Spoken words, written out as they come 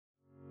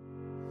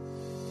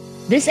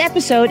This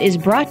episode is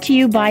brought to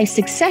you by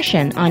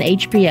Succession on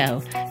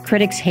HBO.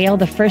 Critics hail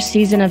the first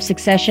season of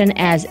Succession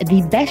as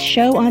the best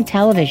show on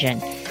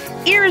television,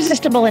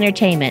 irresistible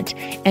entertainment,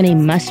 and a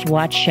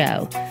must-watch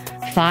show.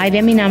 5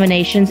 Emmy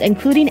nominations,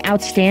 including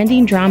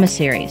Outstanding Drama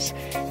Series.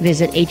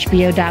 Visit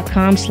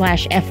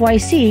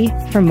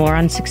hbo.com/FYC for more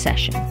on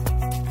Succession.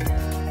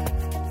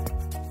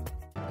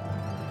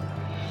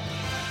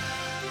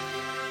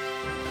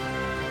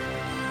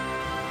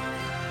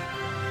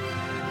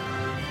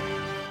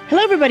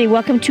 Hello, everybody.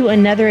 Welcome to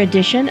another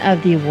edition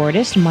of The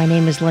Awardist. My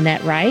name is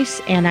Lynette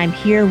Rice, and I'm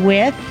here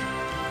with...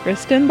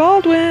 Kristen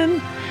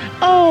Baldwin.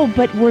 Oh,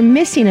 but we're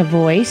missing a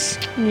voice.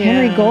 Yeah.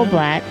 Henry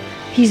Goldblatt.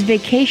 He's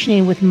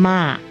vacationing with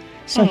Ma,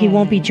 so he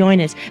won't be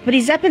joining us. But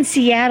he's up in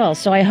Seattle,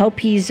 so I hope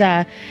he's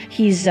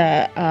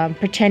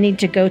pretending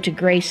to go to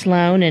Gray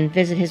Sloan and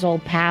visit his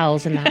old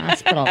pals in the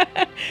hospital.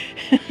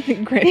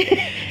 Great.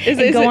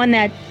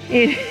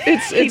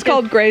 It's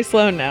called Gray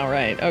Sloan now,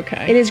 right?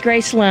 Okay. It is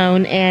Gray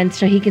Sloan, and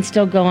so he can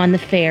still go on the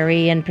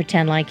ferry and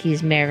pretend like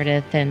he's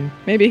Meredith, and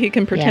maybe he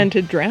can pretend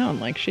to drown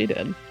like she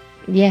did.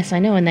 Yes, I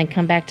know, and then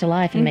come back to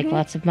life and make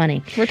lots of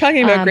money. We're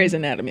talking about Grey's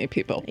Anatomy,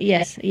 people.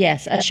 Yes.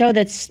 A show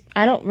that's,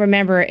 I don't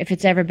remember if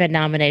it's ever been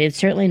nominated,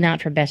 certainly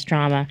not for Best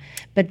Drama,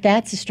 but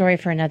that's a story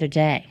for another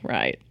day.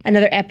 Right.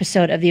 Another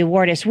episode of The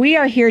Awardist. We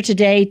are here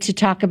today to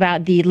talk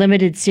about the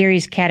limited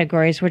series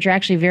categories, which are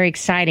actually very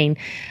exciting.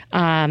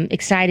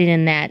 Exciting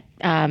in that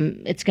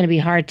it's going to be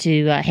hard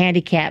to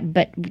handicap,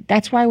 but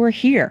that's why we're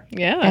here.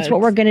 Yeah. That's what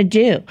we're going to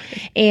do.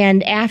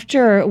 And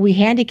after we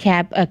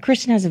handicap,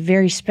 Kristen has a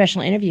very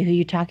special interview. Who are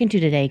you talking to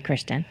today,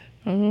 Kristen?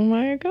 Oh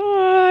my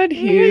God,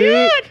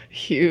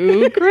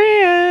 Hugh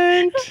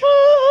Grant.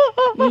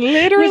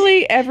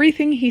 Literally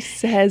everything he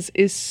says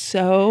is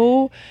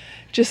so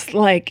just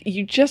like,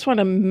 you just want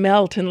to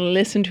melt and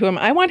listen to him.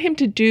 I want him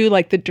to do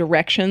like the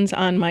directions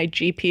on my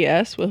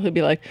GPS. Well, he'll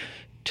be like,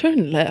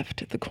 turn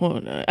left at the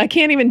corner. I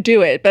can't even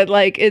do it, but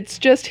like, it's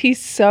just, he's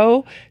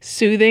so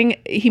soothing.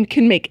 He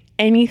can make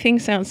anything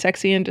sound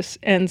sexy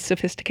and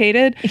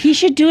sophisticated. He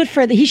should do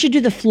it he should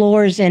do the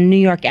floors in New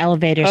York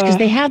elevators, because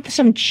they have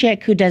some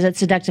chick who does it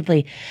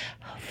seductively.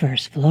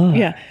 First floor.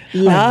 Yeah.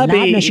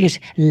 Lobby. No, she goes,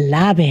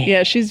 lobby.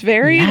 Yeah, she's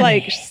very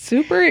like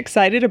super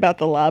excited about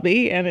the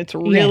lobby, and it's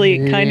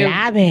really kind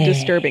of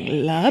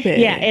disturbing. Lobby.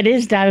 Yeah, it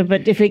is lobby,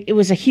 but if it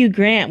was a Hugh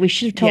Grant, we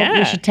should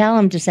tell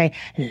him to say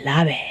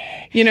lobby.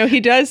 You know, he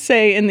does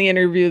say in the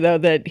interview, though,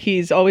 that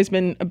he's always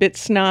been a bit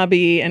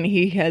snobby and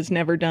he has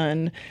never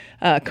done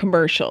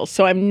commercials.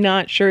 So I'm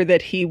not sure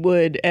that he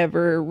would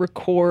ever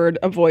record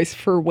a voice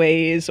for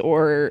Waze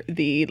or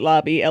the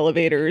lobby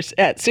elevators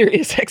at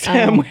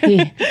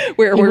SiriusXM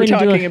where we're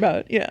talking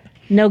about. Yeah.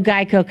 No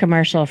Geico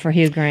commercial for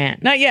Hugh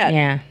Grant. Not yet.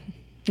 Yeah.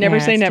 Never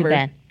say never. Too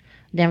bad.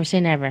 Never say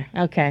never.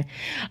 Okay.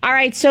 All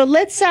right. So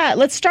let's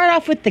start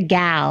off with the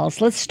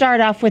gals. Let's start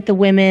off with the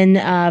women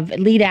of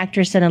lead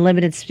actress in a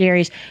limited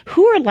series.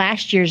 Who are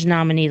last year's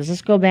nominees?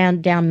 Let's go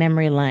down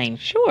memory lane.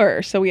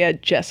 Sure. So we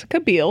had Jessica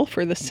Biel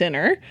for The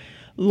Sinner,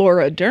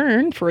 Laura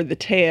Dern for The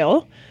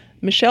Tale,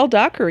 Michelle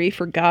Dockery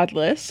for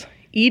Godless,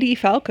 Edie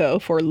Falco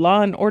for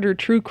Law & Order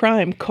True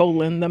Crime,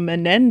 the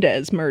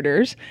Menendez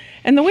murders.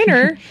 And the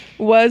winner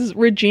was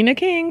Regina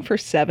King for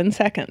 7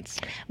 Seconds.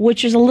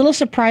 Which is a little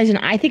surprising.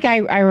 I think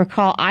I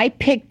recall I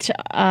picked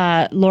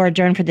Laura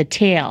Dern for The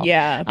Tale.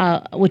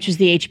 Yeah. Which was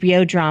the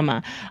HBO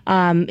drama.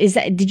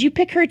 Did you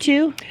pick her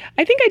too?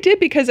 I think I did,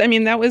 because, I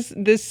mean, that was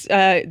this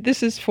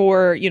is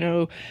for,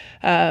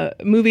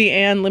 movie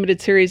and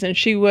limited series, and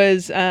she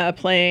was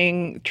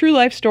playing true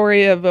life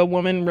story of a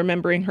woman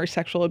remembering her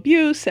sexual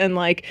abuse, and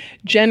like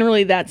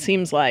generally that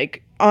seems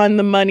like on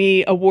the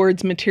money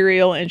awards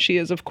material, and she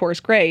is of course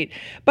great.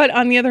 But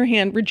on the other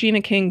hand, Regina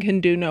King can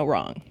do no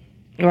wrong.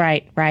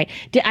 Right.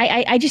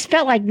 I just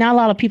felt like not a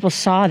lot of people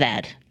saw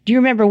that. Do you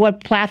remember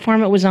what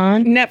platform it was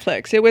on?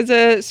 Netflix. It was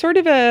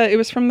it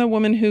was from the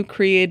woman who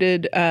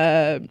created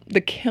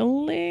The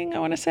Killing, I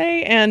want to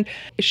say. And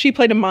she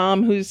played a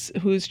mom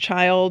whose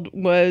child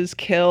was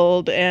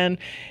killed. And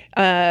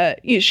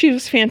she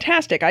was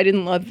fantastic. I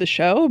didn't love the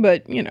show,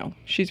 but,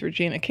 she's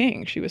Regina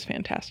King. She was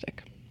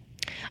fantastic.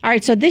 All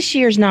right, so this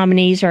year's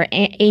nominees are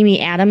Amy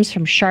Adams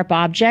from Sharp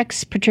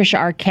Objects, Patricia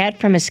Arquette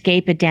from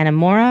Escape at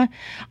Dannemora,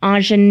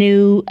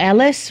 Ingenue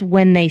Ellis,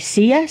 When They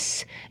See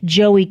Us,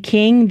 Joey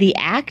King, The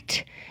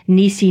Act,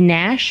 Niecy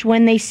Nash,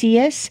 When They See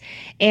Us,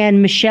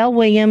 and Michelle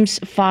Williams,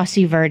 Fosse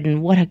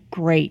Verdon. What a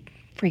great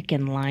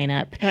freaking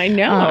lineup. I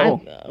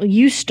know.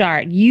 You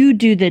start. You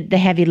do the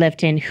heavy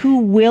lifting. Who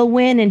will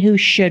win and who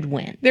should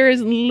win? There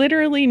is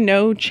literally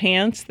no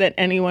chance that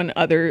anyone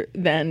other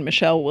than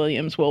Michelle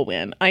Williams will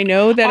win. I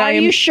know that Are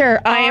you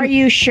sure? Are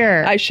you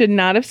sure? I should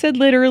not have said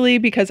literally,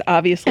 because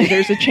obviously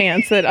there's a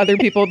chance that other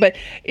people, but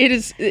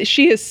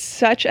she is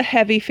such a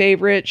heavy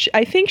favorite.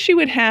 I think she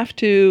would have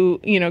to,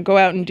 go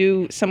out and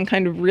do some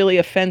kind of really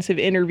offensive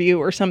interview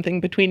or something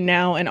between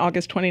now and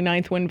August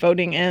 29th when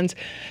voting ends.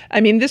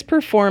 I mean, this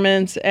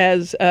performance performance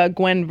as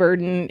Gwen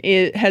Verdon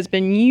has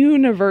been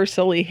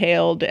universally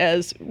hailed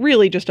as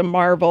really just a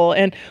marvel.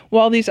 And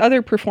while these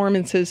other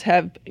performances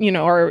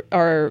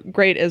are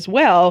great as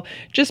well,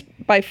 just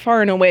by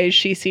far and away,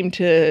 she seemed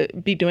to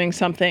be doing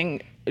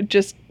something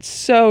just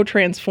so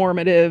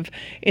transformative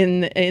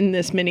in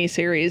this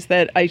miniseries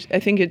that I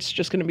think it's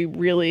just going to be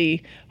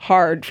really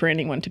hard for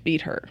anyone to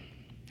beat her.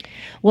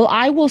 Well,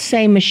 I will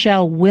say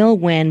Michelle will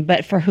win,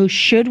 but for who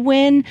should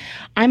win,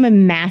 I'm a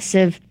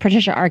massive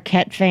Patricia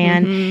Arquette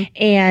fan.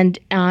 And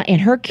in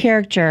her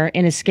character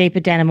in Escape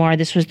at Dannemora,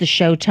 this was the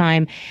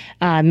Showtime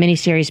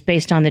miniseries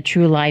based on the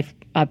true life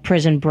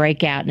prison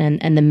breakout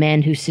and the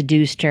men who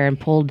seduced her and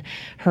pulled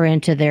her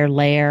into their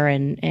lair.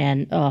 And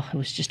it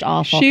was just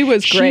awful. She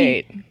was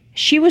great.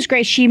 She was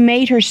great. She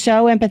made her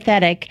so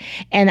empathetic,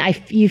 and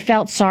you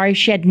felt sorry.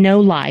 She had no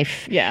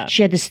life. Yeah,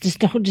 she had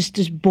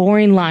this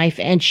boring life,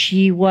 and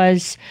she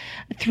was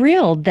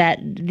thrilled that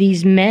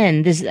these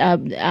men,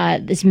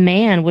 this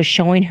man, was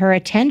showing her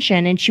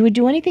attention, and she would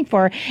do anything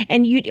for her.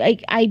 And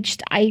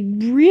I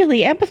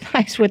really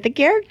empathize with the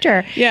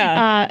character.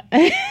 Yeah,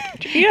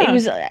 It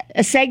was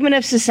a segment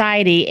of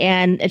society,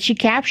 and she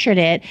captured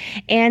it.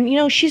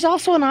 And she's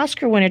also an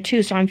Oscar winner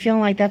too, so I'm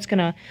feeling like that's going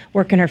to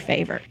work in her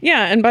favor.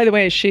 Yeah, and by the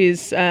way,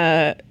 she's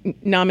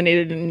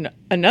nominated in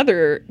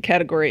another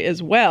category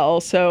as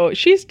well. So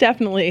she's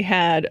definitely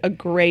had a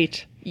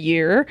great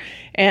year.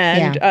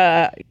 And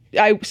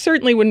I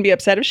certainly wouldn't be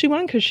upset if she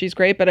won because she's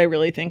great, but I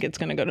really think it's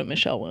going to go to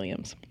Michelle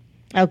Williams.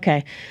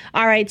 Okay.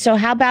 All right. So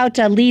how about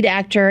lead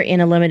actor in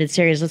a limited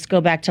series? Let's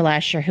go back to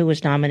last year. Who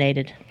was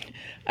nominated?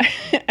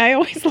 I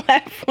always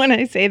laugh when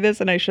I say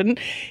this, and I shouldn't.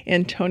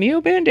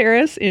 Antonio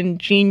Banderas in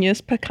Genius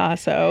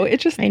Picasso.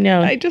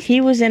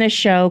 He was in a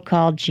show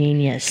called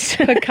Genius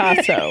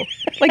Picasso.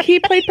 Like he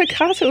played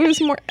Picasso. It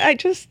was more.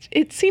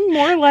 It seemed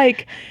more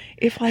like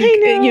if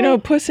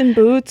Puss in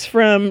Boots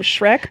from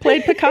Shrek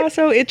played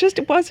Picasso. It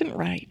wasn't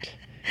right.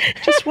 It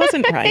just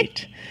wasn't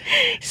right.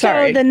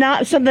 Sorry.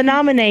 So the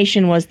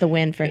nomination was the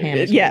win for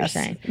him. Yes.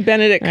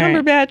 Benedict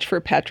Cumberbatch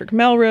for Patrick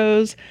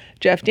Melrose,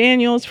 Jeff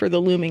Daniels for The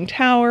Looming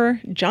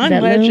Tower, John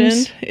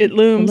Legend. It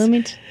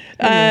looms.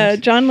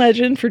 John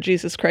Legend for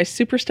Jesus Christ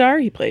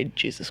Superstar. He played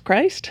Jesus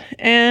Christ.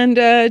 And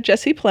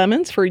Jesse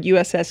Plemons for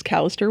USS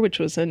Callister, which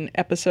was an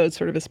episode,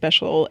 sort of a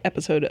special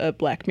episode of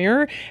Black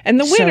Mirror. And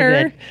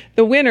the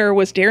winner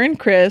was Darren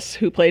Criss,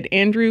 who played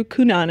Andrew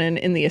Cunanan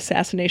in The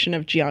Assassination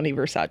of Gianni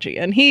Versace.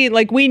 And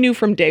we knew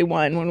from day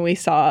one when we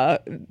saw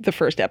the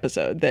first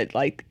episode that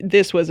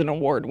this was an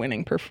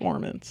award-winning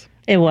performance.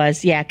 It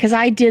was, yeah, because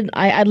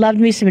I loved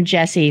me some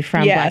Jesse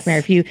from Black Mirror.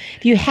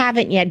 If you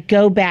haven't yet,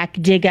 go back,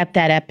 dig up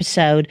that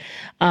episode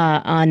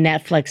on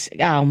Netflix.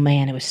 Oh,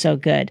 man, it was so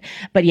good.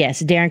 But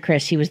yes, Darren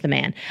Criss, he was the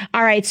man.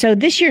 All right, so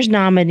this year's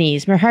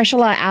nominees,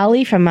 Mahershala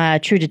Ali from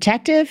True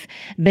Detective,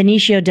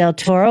 Benicio del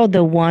Toro,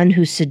 the one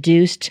who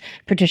seduced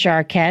Patricia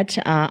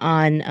Arquette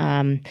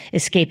on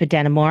Escape at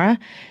Dannemora,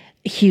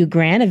 Hugh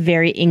Grant, A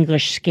Very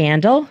English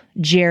Scandal,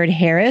 Jared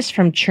Harris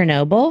from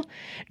Chernobyl,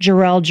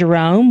 Jarrell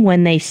Jerome,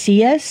 When They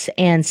See Us,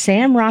 and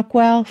Sam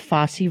Rockwell,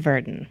 Fosse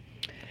Verdon.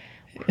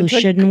 Who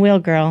shouldn't will,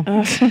 girl?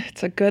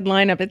 It's a good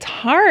lineup. It's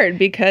hard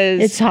because...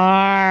 It's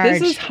hard.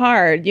 This is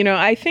hard.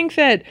 I think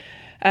that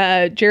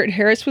Jared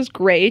Harris was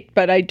great,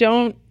 but I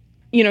don't...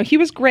 he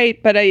was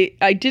great, but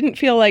I didn't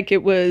feel like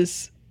it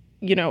was,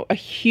 a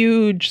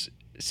huge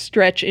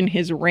stretch in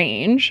his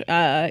range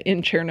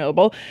in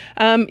Chernobyl.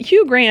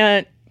 Hugh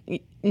Grant...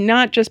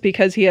 Not just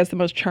because he has the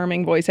most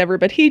charming voice ever,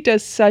 but he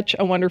does such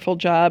a wonderful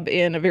job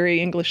in A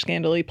Very English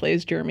Scandal. He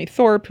plays Jeremy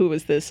Thorpe, who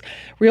was this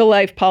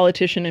real-life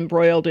politician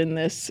embroiled in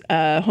this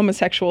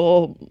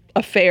homosexual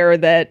affair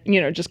that,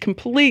 just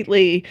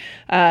completely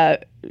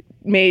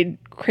made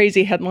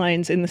crazy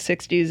headlines in the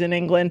 60s in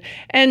England.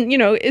 And,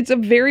 it's a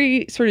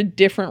very sort of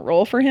different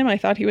role for him. I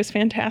thought he was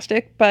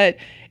fantastic, but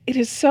it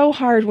is so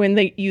hard when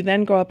you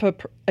then go up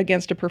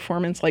against a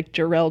performance like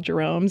Jarrell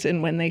Jerome's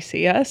in When They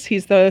See Us.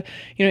 He's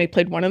he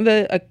played one of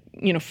the,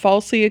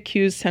 falsely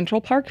accused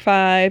Central Park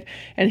Five,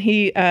 and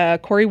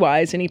Corey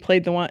Wise, and he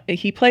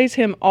plays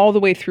him all the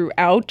way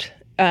throughout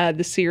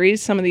the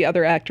series. Some of the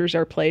other actors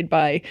are played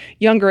by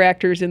younger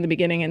actors in the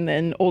beginning and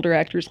then older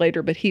actors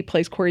later, but he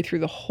plays Corey through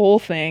the whole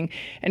thing.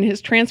 And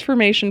his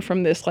transformation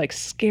from this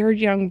scared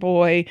young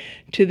boy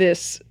to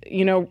this,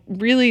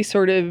 really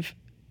sort of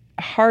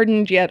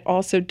hardened yet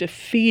also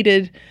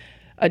defeated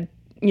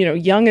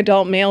young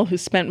adult male who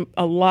spent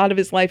a lot of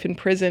his life in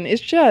prison is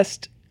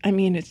just,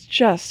 it's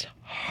just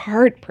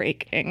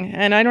heartbreaking.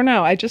 And I don't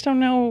know. I just don't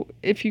know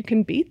if you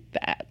can beat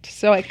that.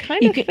 So I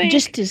kind of think... I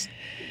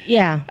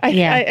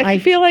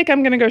feel like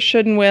I'm going to go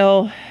should and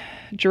will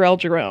Jarrell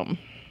Jerome.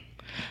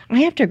 I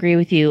have to agree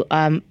with you.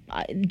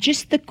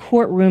 Just the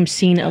courtroom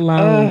scene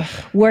alone,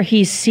 where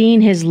he's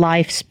seen his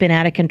life spin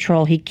out of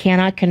control. He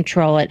cannot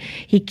control it.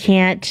 He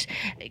can't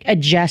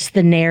adjust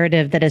the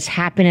narrative that is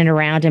happening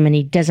around him, and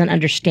he doesn't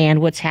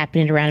understand what's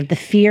happening around him. The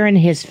fear in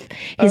his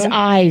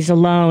eyes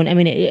alone.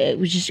 It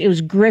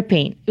was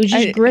gripping. It was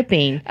just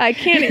gripping. I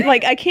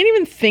can't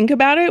even think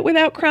about it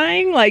without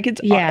crying.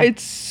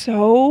 It's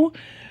so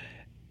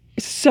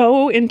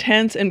so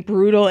intense and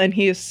brutal, and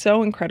he is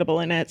so incredible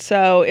in it.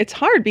 So it's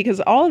hard because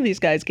all of these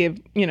guys gave,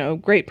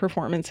 great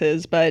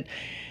performances, but,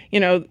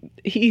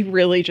 he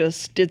really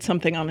just did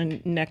something on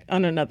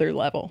another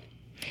level.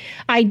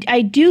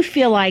 I do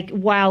feel like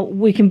while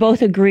we can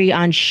both agree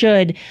on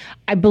should,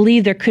 I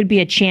believe there could be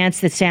a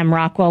chance that Sam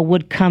Rockwell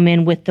would come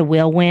in with the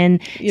will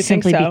win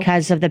simply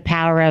because of the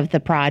power of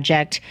the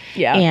project.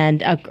 Yeah.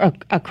 And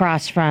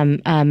across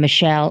from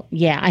Michelle.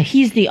 Yeah,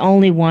 he's the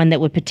only one that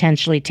would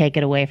potentially take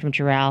it away from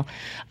Jarrell.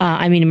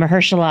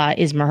 Mahershala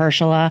is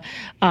Mahershala.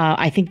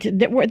 I think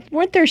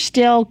weren't there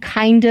still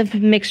kind of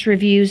mixed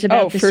reviews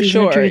about the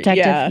season of True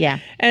Detective? Yeah.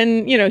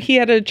 And, he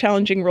had a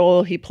challenging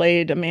role. He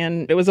played a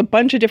man. It was a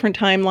bunch of different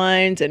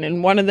timelines, and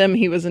in one of them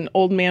he was an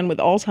old man with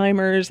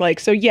Alzheimer's.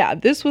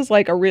 This was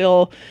like a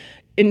real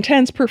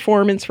intense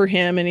performance for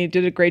him, and he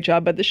did a great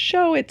job. But the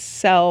show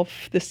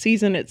itself, the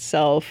season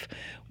itself,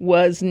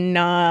 was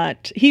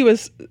not. He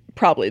was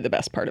probably the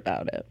best part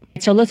about it.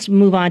 So let's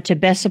move on to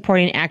Best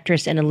Supporting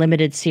Actress in a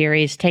Limited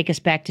Series. Take us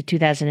back to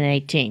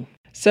 2018.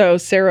 So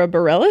Sarah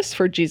Bareilles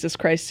for Jesus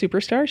Christ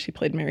Superstar. She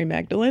played Mary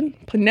Magdalene.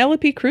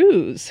 Penelope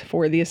Cruz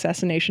for The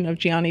Assassination of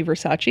Gianni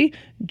Versace.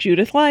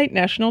 Judith Light,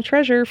 National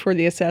Treasure, for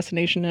The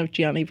Assassination of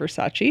Gianni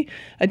Versace.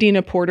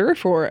 Adina Porter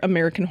for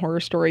American Horror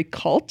Story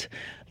Cult.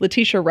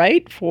 Letitia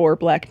Wright for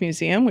Black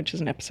Museum, which is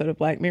an episode of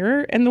Black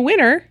Mirror. And the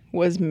winner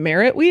was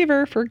Merritt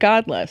Wever for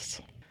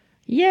Godless.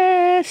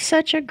 Yes,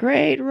 such a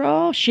great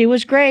role. She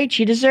was great.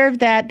 She deserved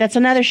that. That's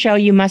another show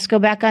you must go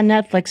back on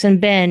Netflix and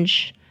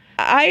binge.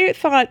 I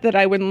thought that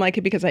I wouldn't like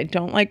it because I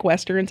don't like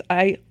Westerns.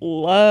 I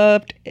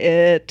loved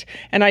it.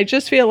 And I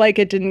just feel like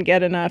it didn't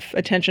get enough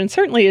attention.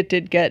 Certainly it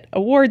did get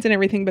awards and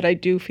everything, but I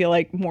do feel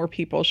like more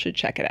people should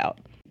check it out.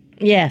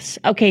 Yes.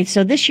 Okay.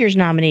 So this year's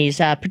nominees,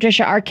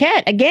 Patricia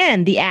Arquette,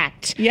 again, The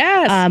Act.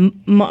 Yes.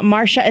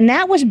 Marsha, and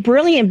that was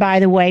brilliant, by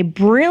the way.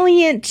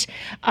 Brilliant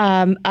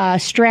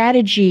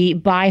strategy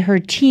by her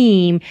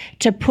team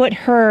to put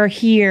her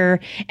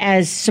here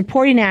as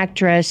supporting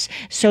actress,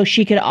 so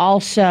she could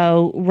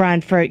also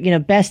run for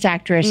Best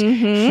Actress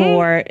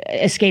for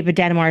Escape at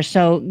Dannemora.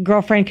 So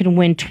Girlfriend can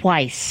win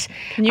twice.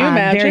 Can you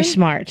imagine? Very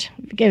smart.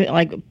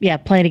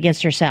 Playing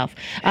against herself,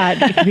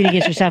 competing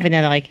against herself, and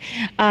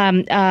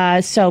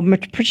then so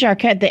Patricia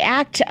Arquette, The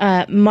Act,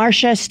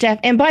 Marsha, Steph,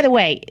 and by the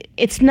way,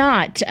 it's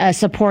not a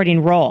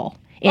supporting role.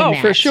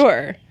 For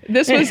sure.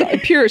 This was a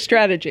pure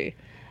strategy.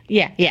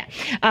 Yeah.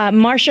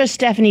 Marsha,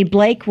 Stephanie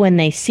Blake, When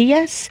They See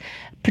Us.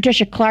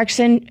 Patricia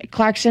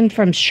Clarkson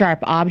from Sharp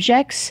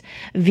Objects.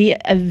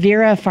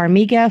 Vera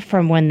Farmiga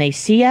from When They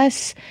See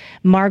Us.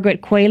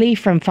 Margaret Qualley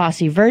from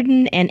Fosse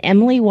Verdon, and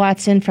Emily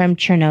Watson from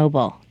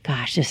Chernobyl.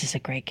 Gosh, this is a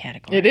great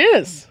category. It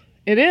is.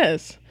 What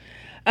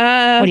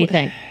do you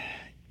think?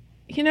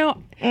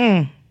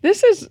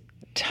 This is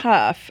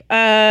tough.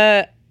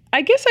 I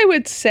guess I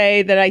would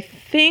say that I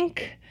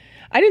think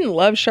I didn't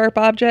love Sharp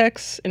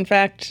Objects. In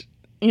fact,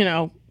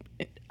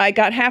 I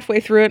got halfway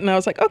through it and I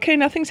was like, okay,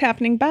 nothing's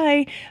happening.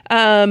 Bye.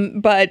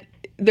 But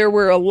there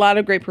were a lot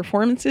of great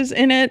performances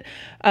in it.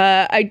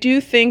 I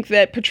do think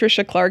that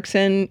Patricia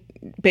Clarkson,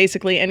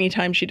 basically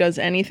anytime she does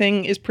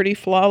anything, is pretty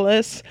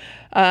flawless.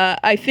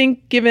 I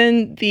think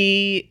given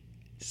the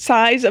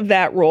size of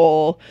that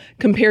role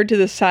compared to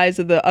the size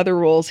of the other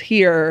roles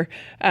here,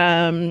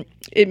 I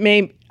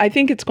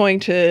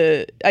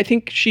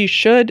think she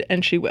should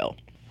and she will.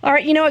 All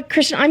right, you know what,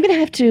 Kristen, I'm going to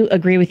have to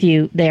agree with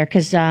you there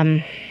because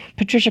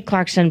Patricia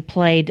Clarkson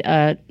played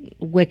a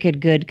wicked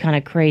good kind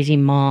of crazy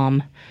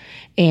mom,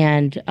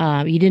 and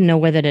you didn't know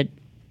whether to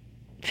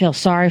feel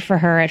sorry for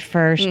her at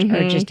first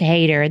or just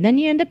hate her, and then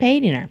you end up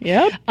hating her.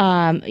 Yep.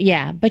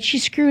 But she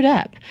screwed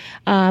up.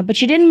 But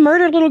she didn't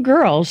murder little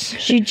girls.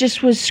 She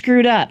just was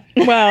screwed up.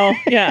 Well,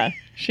 yeah.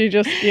 She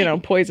just,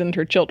 poisoned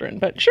her children.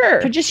 But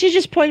sure. She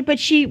just poisoned, but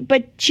she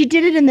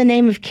did it in the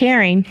name of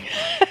caring.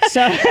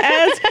 So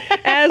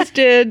as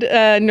did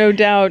no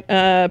doubt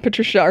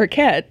Patricia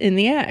Arquette in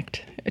The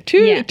Act.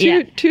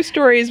 Two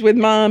stories with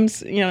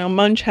moms,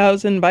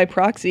 Munchausen by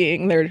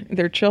proxying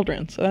their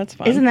children. So that's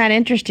fun. Isn't that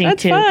interesting?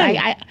 That's too?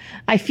 Fun.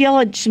 I feel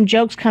like some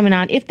jokes coming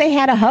on if they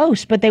had a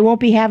host, but they won't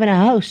be having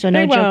a host, so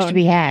no jokes to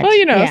be had.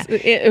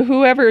 Well,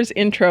 whoever's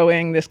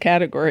introing this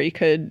category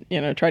could,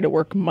 try to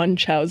work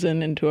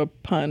Munchausen into a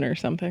pun or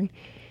something.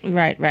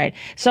 Right.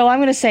 So I'm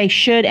going to say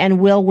should and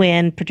will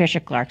win Patricia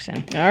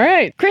Clarkson. All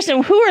right.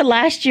 Kristen, who are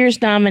last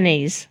year's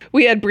nominees?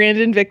 We had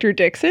Brandon Victor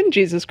Dixon,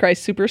 Jesus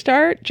Christ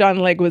Superstar, John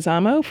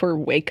Leguizamo for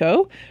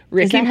Waco.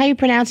 Is that how you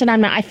pronounce it?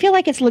 I feel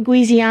like it's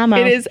Leguizamo.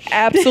 It is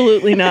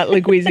absolutely not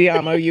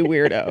Leguizamo, you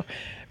weirdo.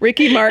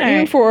 Ricky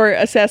Martin for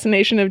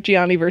Assassination of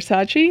Gianni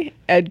Versace,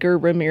 Edgar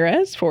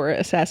Ramirez for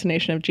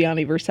Assassination of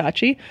Gianni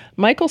Versace,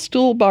 Michael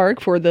Stuhlbarg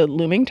for The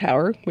Looming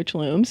Tower, which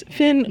looms,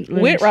 Finn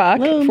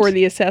Whitrock for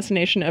The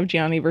Assassination of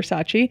Gianni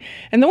Versace,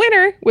 and the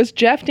winner was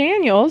Jeff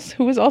Daniels,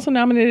 who was also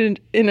nominated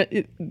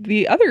in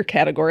the other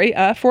category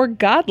for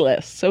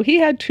Godless. So he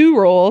had two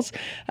roles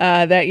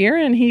that year,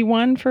 and he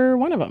won for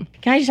one of them.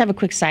 Can I just have a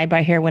quick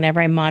sidebar here?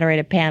 Whenever I moderate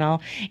a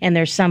panel and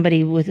there's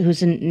somebody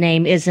whose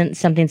name isn't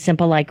something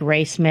simple like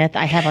Ray Smith,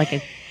 I have like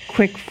a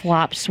quick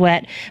flop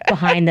sweat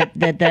behind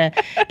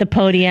the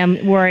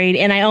podium, worried.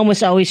 And I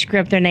almost always screw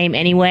up their name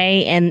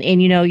anyway.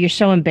 And you're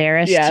so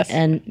embarrassed. Yes.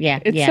 And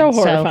It's so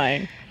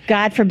horrifying. So,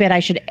 God forbid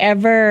I should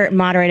ever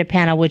moderate a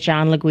panel with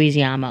John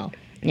Leguizamo.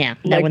 Yeah,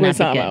 that would not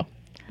be good.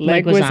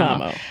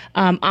 Leguizamo.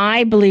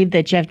 I believe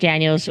that Jeff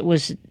Daniels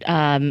was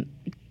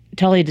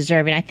totally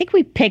deserving. I think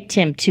we picked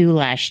him too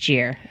last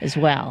year as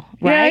well,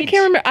 right? Yeah, I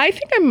can't remember. I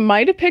think I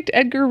might have picked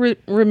Edgar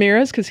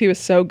Ramirez because he was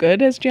so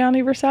good as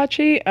Gianni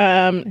Versace.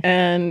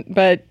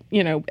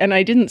 And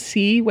I didn't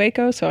see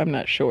Waco, so I'm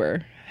not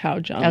sure how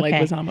John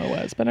Leguizamo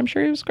was, but I'm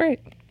sure he was great.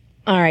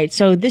 All right,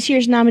 so this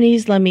year's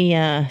nominees, let me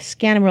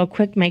scan them real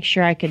quick, make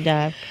sure I could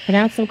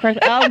pronounce them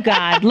correctly. Oh,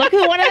 God, look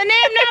who one of the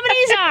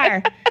nominees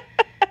are.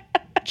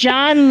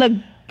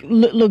 John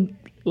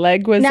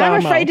Leguizamo. Now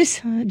I'm afraid to...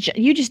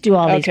 You just do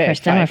all these,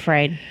 Kristen. Fine. I'm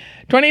afraid.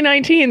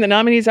 2019, the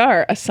nominees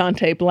are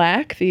Asante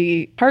Black,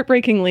 the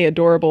heartbreakingly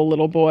adorable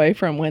little boy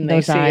from When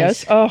They See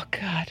Us. Oh,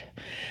 God.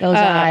 Those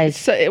eyes.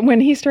 So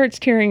when he starts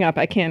tearing up,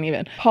 I can't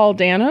even. Paul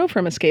Dano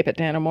from Escape at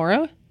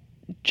Dannemora.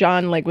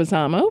 John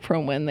Leguizamo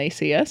from When They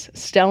See Us,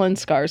 Stellan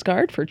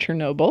Skarsgård for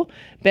Chernobyl,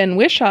 Ben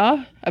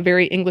Whishaw, A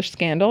Very English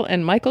Scandal,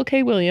 and Michael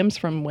K. Williams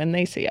from When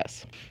They See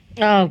Us.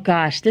 Oh,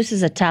 gosh, this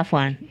is a tough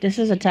one.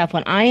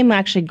 I am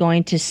actually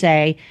going to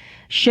say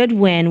should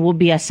win will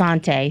be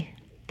Asante.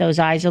 Those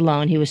eyes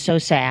alone. He was so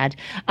sad.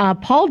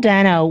 Paul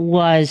Dano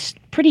was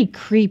pretty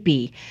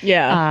creepy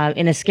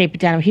in Escape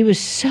at Dannemora. He was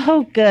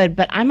so good,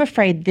 but I'm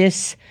afraid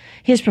his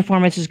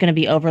performance is going to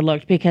be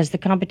overlooked because the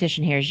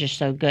competition here is just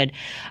so good.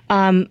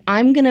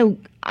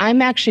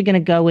 I'm actually going to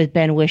go with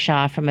Ben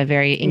Whishaw from A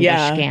Very English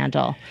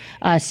Scandal,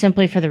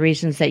 simply for the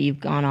reasons that you've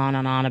gone on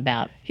and on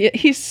about.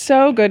 He's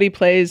so good. He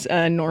plays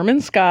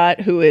Norman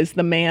Scott, who is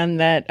the man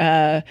that,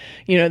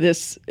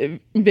 this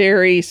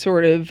very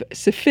sort of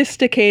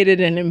sophisticated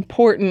and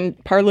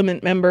important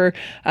parliament member,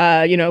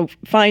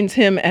 finds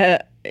him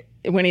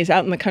when he's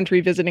out in the country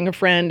visiting a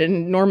friend,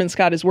 and Norman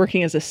Scott is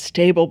working as a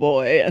stable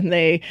boy, and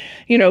they,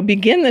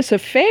 begin this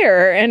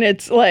affair, and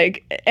it's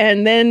like,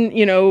 and then,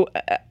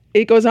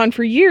 it goes on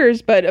for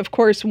years, but of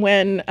course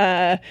when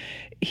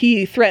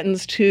he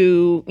threatens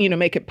to,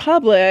 make it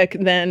public,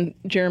 then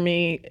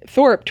Jeremy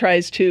Thorpe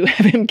tries to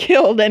have him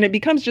killed, and it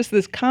becomes just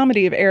this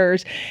comedy of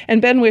errors.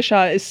 And Ben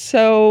Whishaw is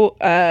so,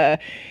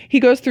 he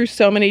goes through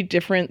so many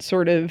different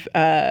sort of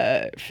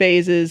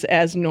phases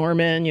as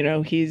Norman.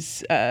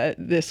 He's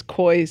this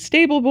coy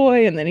stable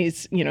boy, and then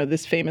he's,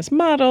 this famous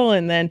model,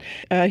 and then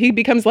he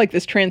becomes like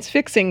this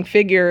transfixing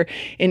figure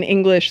in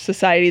English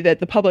society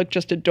that the public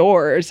just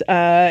adores.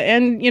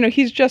 And,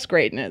 he's just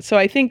great in it. So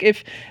I think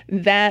if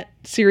that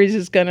series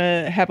is going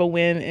to have a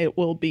win, it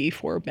will be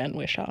for Ben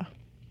Whishaw.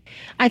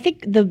 I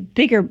think the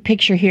bigger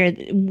picture here,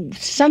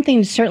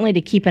 something certainly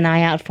to keep an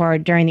eye out for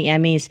during the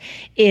Emmys,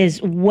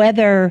 is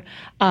whether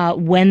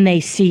When They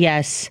See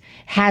Us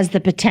has the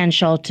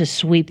potential to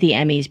sweep the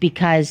Emmys,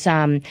 because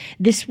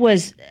this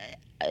was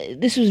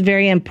a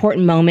very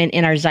important moment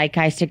in our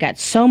zeitgeist. It got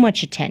so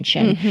much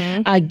attention.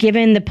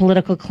 Given the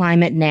political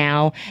climate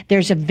now,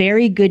 there's a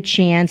very good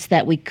chance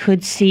that we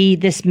could see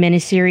this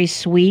miniseries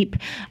sweep.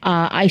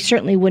 I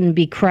certainly wouldn't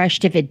be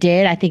crushed if it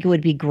did. I think it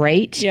would be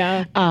great.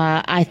 Yeah.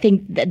 I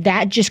think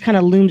that just kind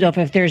of looms over.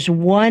 If there's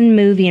one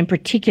movie in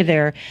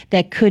particular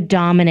that could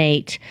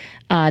dominate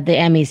the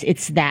Emmys,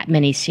 it's that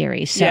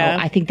miniseries. So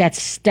I think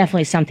that's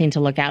definitely something to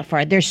look out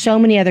for. There's so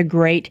many other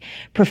great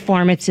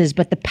performances,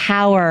 but the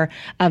power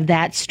of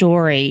that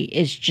story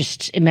is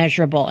just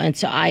immeasurable. And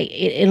so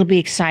it'll be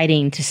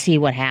exciting to see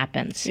what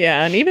happens.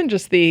 Yeah, and even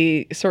just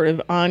the sort of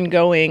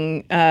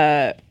ongoing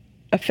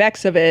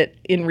effects of it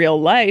in real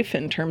life,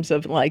 in terms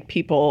of like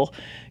people,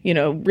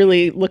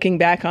 really looking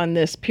back on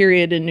this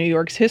period in New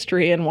York's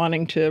history and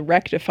wanting to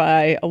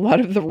rectify a lot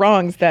of the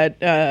wrongs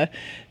that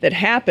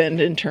happened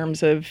in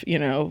terms of,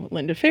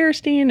 Linda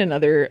Fairstein and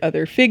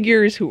other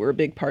figures who were a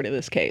big part of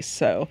this case.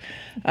 So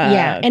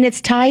and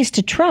its ties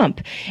to Trump,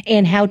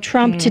 and how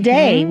Trump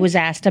today was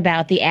asked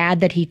about the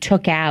ad that he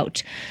took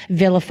out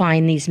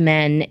vilifying these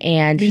men,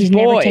 and he's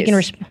never taken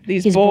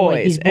these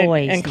boys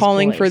and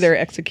calling for their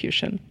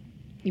execution.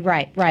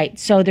 Right.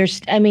 So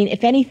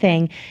if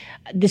anything,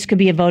 this could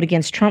be a vote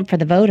against Trump for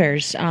the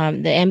voters, the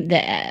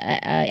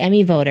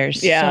Emmy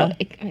voters. Yeah. So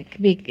it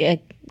could be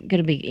going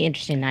to be an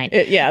interesting night.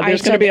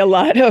 There's going to be a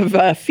lot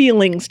of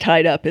feelings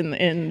tied up in this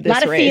race. A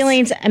lot of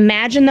feelings.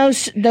 Imagine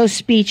those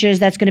speeches.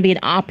 That's going to be an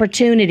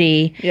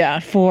opportunity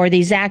for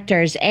these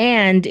actors.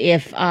 And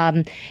if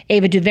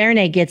Ava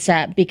DuVernay gets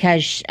up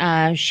because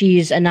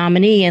she's a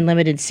nominee in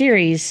limited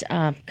series,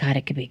 God,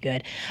 it could be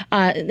good.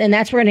 And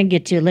that's what we're going to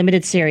get to,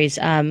 limited series.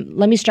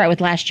 Let me start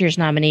with last year's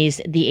nominees.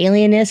 The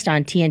Alienist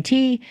on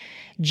TNT,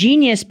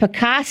 Genius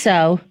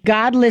Picasso,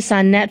 Godless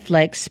on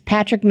Netflix,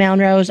 Patrick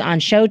Melrose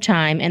on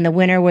Showtime, and the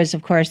winner was,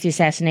 of course, The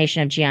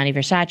Assassination of Gianni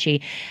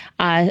Versace.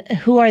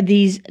 Who are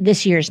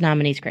this year's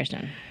nominees,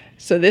 Kristen?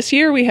 So this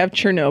year we have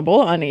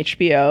Chernobyl on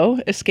HBO,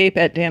 Escape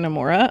at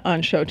Dannemora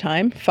on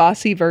Showtime,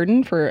 Fosse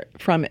Verdon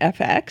from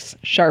FX,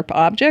 Sharp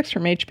Objects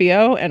from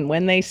HBO, and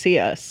When They See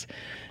Us.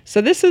 So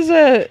this is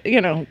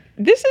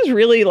this is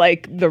really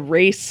like the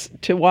race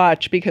to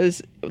watch,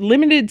 because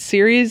limited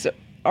series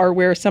are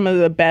where some of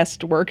the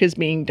best work is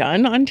being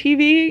done on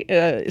TV,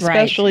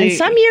 especially. Right. And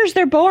some years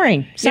they're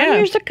boring. Some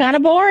years they're kind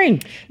of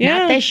boring. Yeah,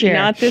 not this year.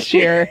 Not this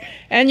year.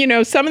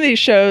 And, some of these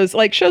shows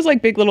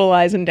like Big Little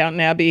Lies and Downton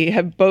Abbey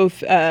have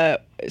both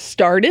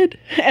started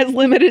as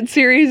limited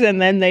series,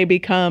 and then they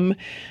become,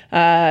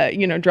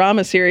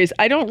 drama series.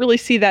 I don't really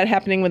see that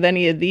happening with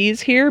any of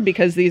these here,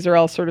 because these are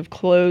all sort of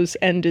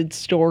close-ended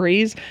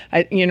stories.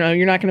 You're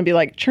not going to be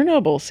like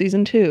Chernobyl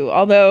season 2.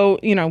 Although,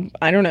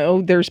 I don't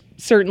know, there's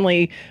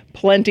certainly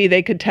plenty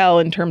they could tell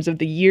in terms of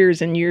the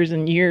years and years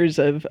and years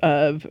of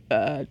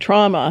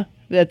trauma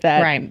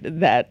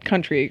that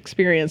country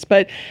experienced.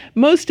 But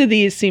most of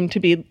these seem to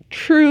be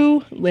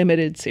true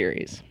limited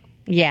series.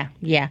 Yeah.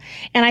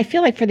 And I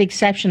feel like, for the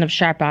exception of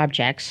Sharp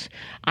Objects,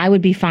 I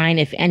would be fine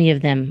if any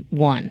of them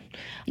won.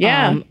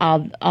 Yeah.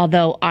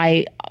 Although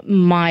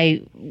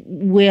my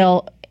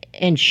will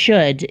and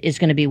should is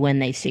going to be When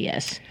They See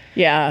Us.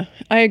 Yeah,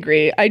 I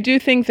agree. I do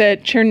think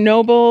that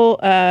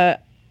Chernobyl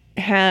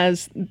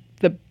has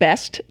the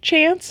best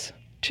chance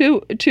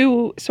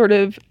to sort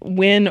of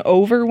win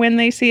over When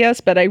They See Us,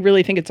 but I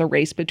really think it's a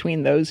race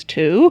between those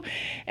two.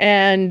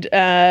 And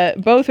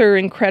both are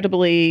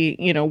incredibly,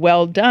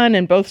 well done,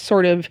 and both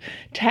sort of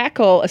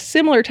tackle a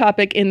similar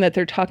topic in that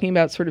they're talking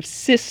about sort of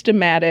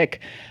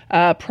systematic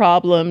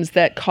problems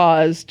that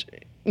caused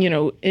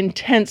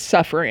intense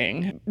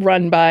suffering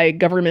run by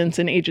governments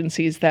and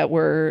agencies that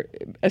were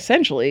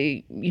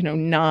essentially,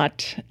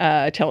 not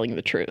telling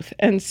the truth.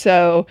 And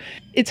so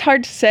it's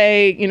hard to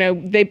say,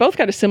 they both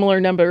got a similar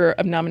number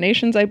of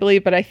nominations, I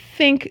believe, but I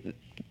think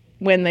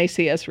When They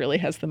See Us really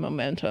has the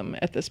momentum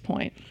at this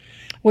point.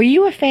 Were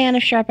you a fan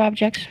of Sharp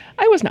Objects?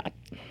 I was not.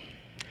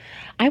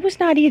 I was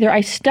not either.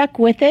 I stuck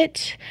with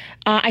it.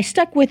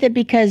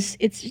 Because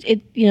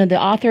the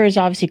author is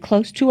obviously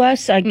close to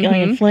us.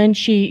 Gillian Flynn,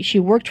 she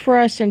worked for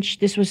us, and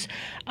this was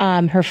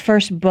her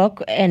first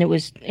book, and it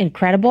was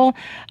incredible.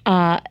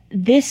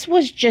 This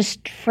was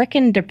just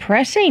frickin'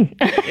 depressing.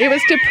 It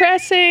was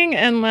depressing,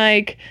 and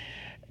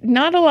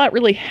not a lot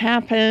really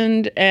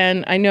happened.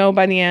 And I know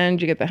by the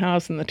end you get the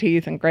house and the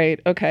teeth, and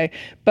great, okay.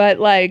 But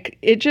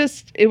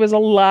it was a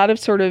lot of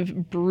sort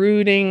of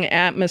brooding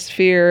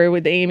atmosphere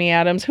with Amy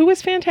Adams, who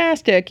was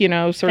fantastic,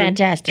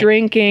 fantastic. Of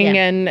drinking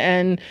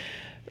and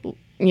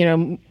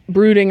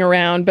brooding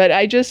around. But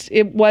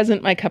it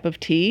wasn't my cup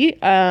of tea.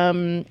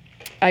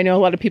 I know a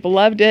lot of people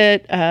loved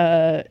it,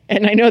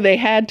 and I know they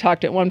had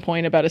talked at one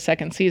point about a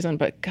second season,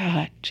 but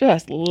God,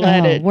 just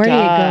let it die. Where do you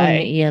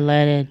go? Yeah,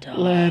 let it die.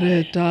 Let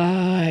it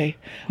die.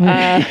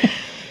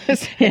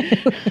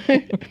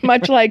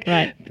 Much like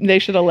they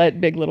should have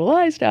let Big Little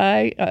Lies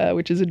die,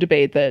 which is a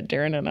debate that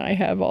Darren and I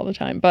have all the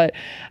time. But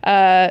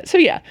I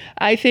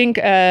think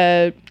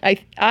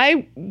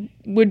I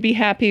would be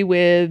happy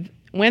with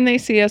When They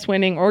See Us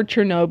winning or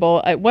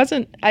Chernobyl.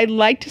 I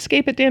liked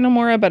Escape at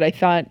Dannemora, but I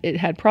thought it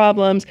had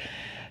problems.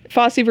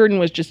 Fosse Verdon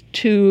was just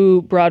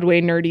too Broadway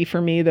nerdy for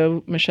me,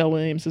 though Michelle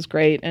Williams is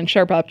great. And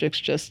Sharp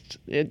Objects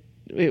it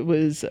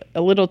was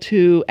a little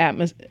too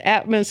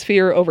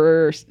atmosphere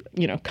over,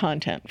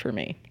 content for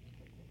me.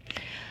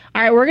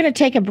 All right, we're going to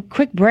take a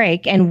quick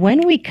break. And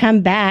when we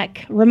come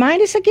back,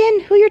 remind us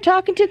again who you're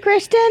talking to,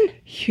 Kristen.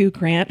 Hugh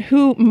Grant,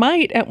 who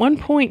might at one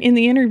point in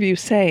the interview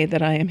say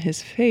that I am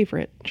his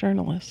favorite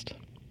journalist.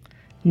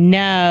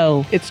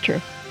 No. It's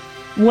true.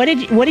 What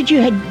did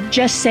you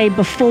just say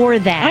before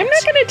that? I'm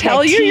not going to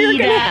tell you. I'm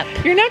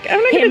not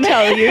going to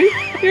tell you.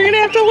 You're going to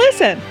have to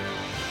listen.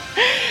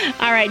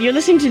 All right, you're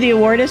listening to The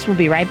Awardist. We'll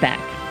be right back.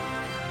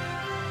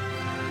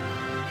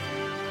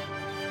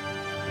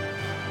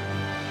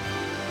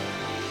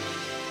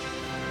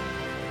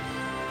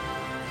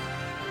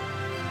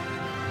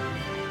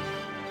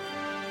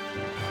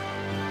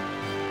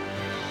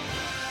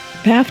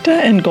 BAFTA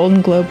and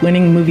Golden Globe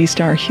winning movie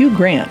star Hugh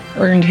Grant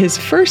earned his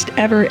first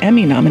ever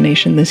Emmy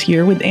nomination this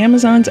year with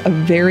Amazon's A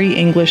Very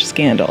English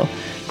Scandal.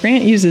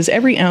 Grant uses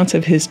every ounce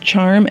of his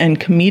charm and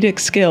comedic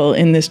skill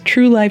in this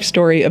true life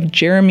story of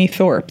Jeremy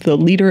Thorpe, the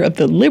leader of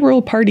the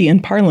Liberal Party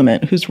in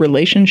Parliament, whose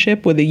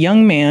relationship with a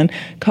young man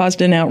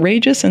caused an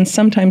outrageous and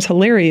sometimes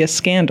hilarious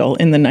scandal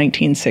in the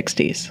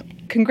 1960s.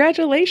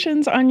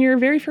 Congratulations on your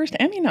very first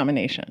Emmy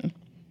nomination.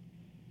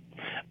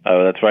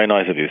 Oh, that's very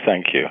nice of you.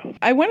 Thank you.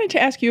 I wanted to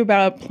ask you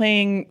about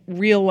playing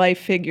real-life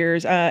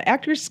figures.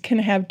 Actors can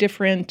have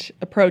different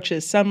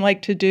approaches. Some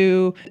like to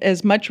do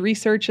as much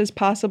research as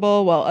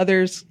possible, while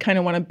others kind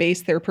of want to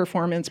base their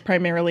performance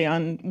primarily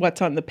on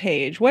what's on the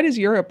page. What is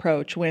your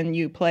approach when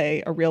you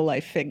play a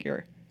real-life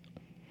figure?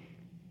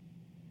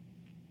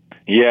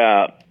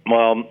 Yeah,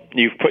 well,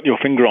 you've put your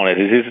finger on it.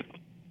 It is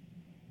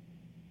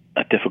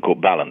a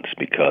difficult balance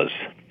because,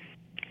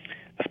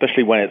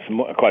 especially when it's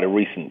quite a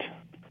recent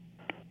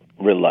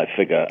real-life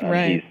figure,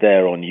 and he's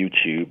there on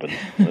YouTube, and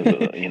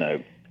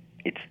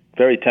it's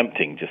very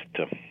tempting just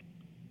to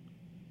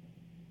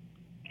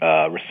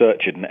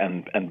research it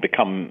and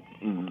become,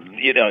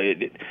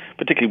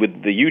 particularly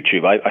with the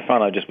YouTube, I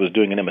found I just was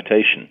doing an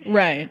imitation,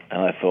 right?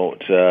 And I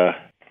thought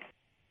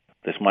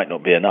this might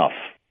not be enough,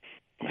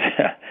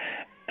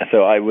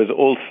 so I was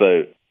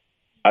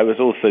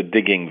also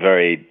digging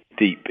very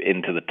deep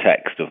into the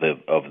text of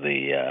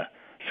the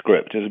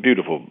script. It's a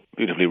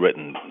beautifully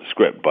written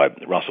script by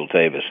Russell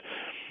Davies,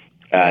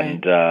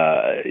 and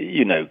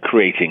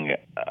creating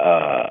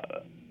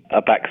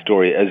a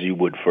backstory as you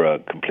would for a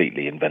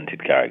completely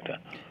invented character.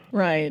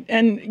 Right.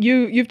 And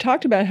you've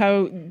talked about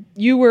how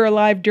you were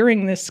alive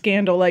during this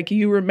scandal, like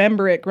you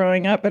remember it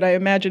growing up, but I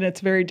imagine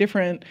it's very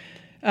different,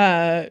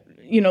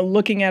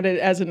 looking at it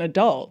as an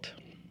adult.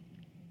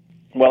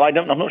 Well, I'm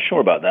not sure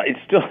about that. It's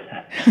still,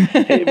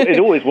 it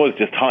always was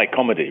just high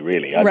comedy,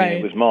 really. I mean,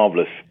 it was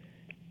marvelous,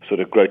 sort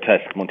of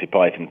grotesque Monty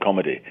Python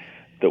comedy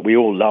that we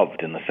all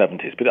loved in the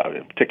 70s, but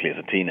particularly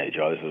as a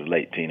teenager. I was a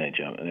late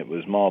teenager, and it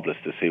was marvelous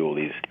to see all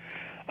these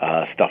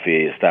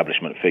stuffy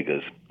establishment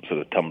figures sort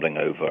of tumbling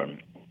over and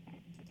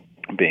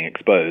being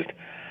exposed.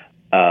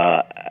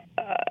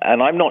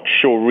 And I'm not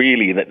sure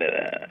really that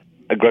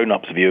a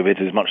grown-up's view of it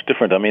is much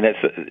different. I mean, it's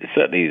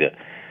certainly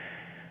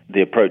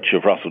the approach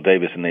of Russell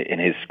Davies in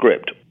his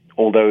script,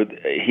 although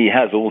he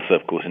has also,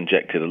 of course,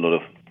 injected a lot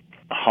of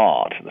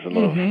heart. There's a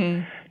lot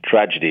of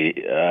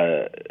tragedy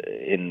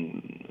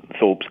in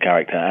Thorpe's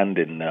character and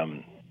in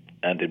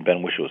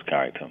Ben Whishaw's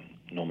character,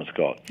 Norman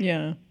Scott.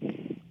 Yeah.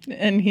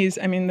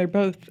 And they're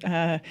both,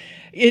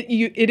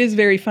 it is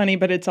very funny,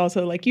 but it's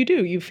also like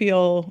you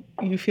feel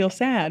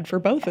sad for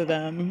both of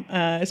them,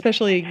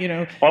 especially,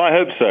 Well, I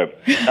hope so.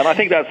 And I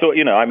think that's,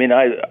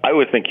 I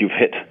always think you've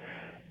hit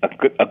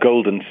a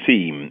golden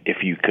seam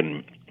if you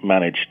can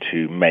manage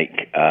to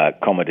make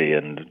comedy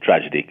and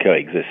tragedy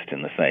coexist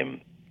in the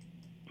same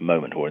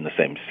moment or in the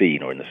same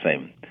scene or in the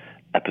same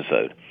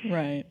episode.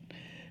 Right.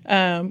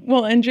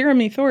 And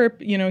Jeremy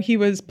Thorpe, he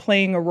was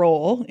playing a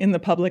role in the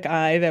public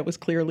eye that was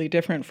clearly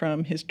different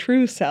from his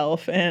true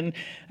self. And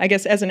I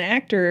guess as an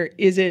actor,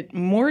 is it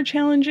more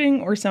challenging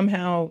or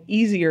somehow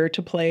easier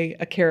to play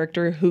a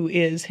character who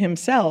is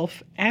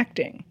himself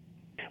acting?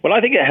 Well,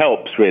 I think it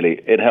helps, really.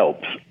 It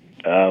helps.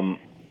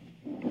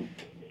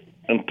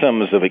 In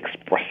terms of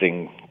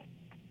expressing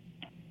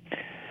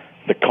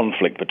the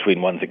conflict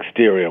between one's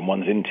exterior and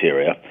one's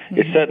interior,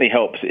 it certainly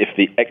helps if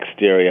the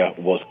exterior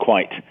was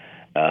quite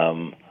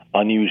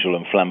unusual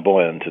and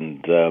flamboyant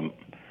and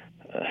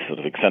sort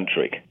of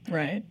eccentric.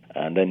 Right.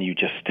 And then you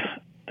just,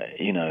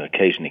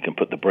 occasionally can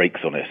put the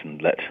brakes on it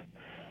and let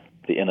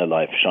the inner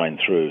life shine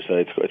through. So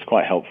it's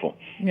quite helpful.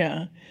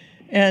 Yeah.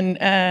 And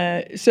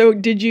so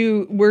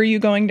were you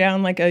going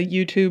down like a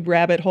YouTube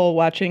rabbit hole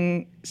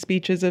watching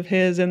speeches of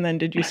his, and then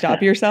did you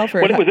stop yourself?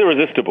 Or well, it was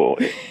irresistible.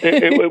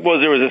 It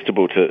was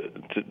irresistible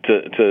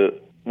to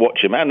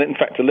watch him, and in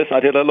fact to listen. I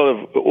did a lot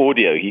of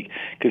audio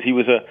because he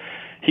was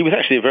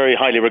actually a very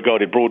highly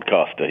regarded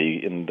broadcaster.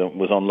 He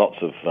was on lots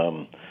of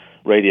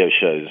radio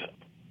shows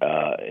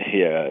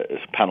here,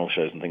 panel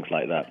shows and things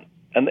like that.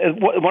 And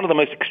one of the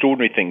most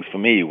extraordinary things for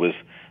me was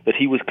that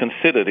he was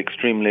considered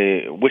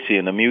extremely witty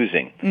and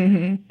amusing.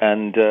 Mm-hmm.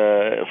 And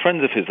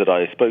friends of his that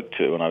I spoke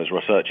to when I was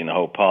researching the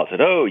whole part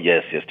said, "Oh,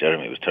 yes,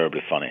 Jeremy was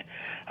terribly funny."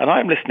 And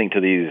I'm listening to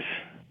these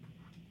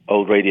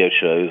old radio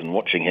shows and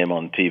watching him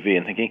on TV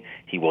and thinking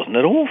he wasn't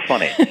at all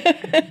funny.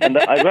 And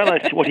I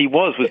realized what he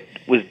was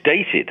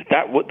dated.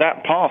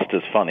 That passed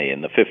as funny in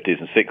the 50s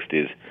and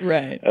 60s,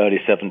 right, early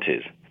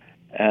 70s.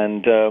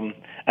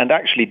 And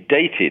actually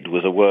dated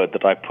was a word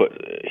that I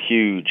put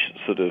huge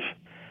sort of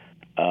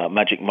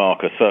magic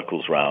marker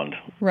circles round,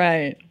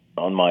 right,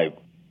 on my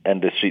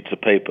endless sheets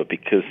of paper,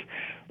 because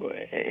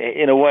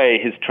in a way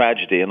his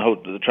tragedy and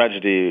the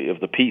tragedy of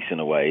the piece in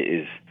a way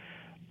is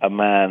a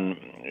man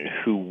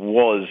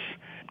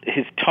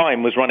his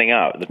time was running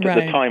out. The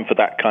time for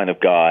that kind of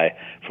guy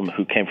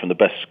who came from the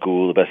best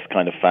school, the best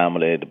kind of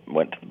family,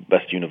 went to the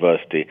best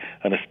university,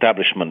 an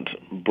establishment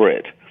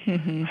Brit,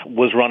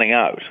 was running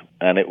out.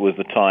 And it was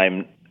the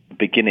time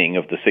beginning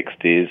of the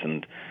 60s.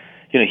 And,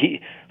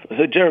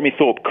 so Jeremy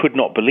Thorpe could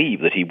not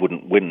believe that he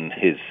wouldn't win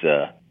his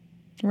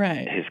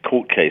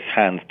court case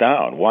hands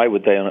down. Why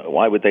would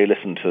they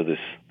listen to this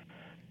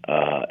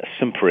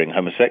simpering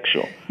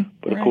homosexual?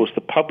 But of course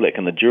the public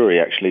and the jury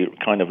actually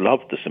kind of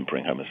loved the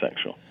simpering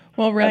homosexual.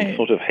 Well, right. And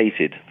sort of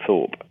hated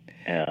Thorpe.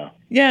 Yeah.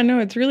 Yeah, no,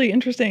 it's really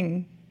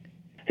interesting.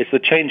 It's the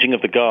changing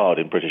of the guard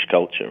in British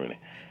culture, really.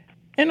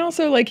 And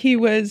also, like,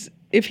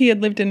 if he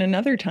had lived in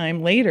another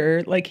time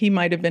later, like, he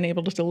might have been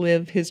able to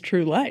live his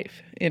true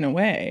life in a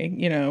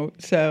way,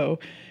 so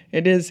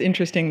it is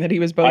interesting that he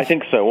was both. I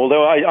think so.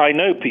 Although I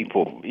know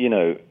people,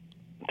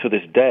 to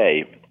this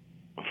day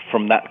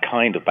from that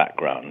kind of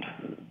background,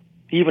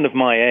 even of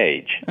my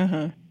age,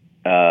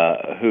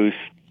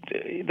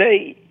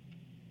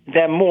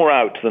 they're more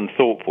out than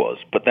Thorpe was,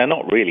 but they're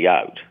not really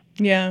out.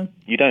 Yeah.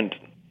 You don't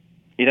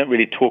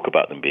really talk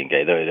about them being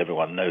gay, though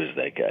everyone knows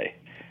they're gay.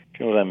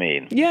 Do you know what I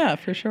mean? Yeah,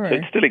 for sure. So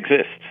it still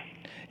exists.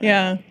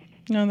 Yeah.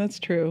 No, that's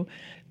true.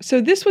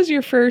 So this was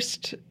your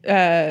first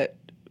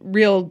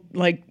real,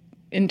 like,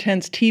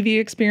 intense TV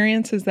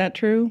experience, is that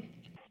true?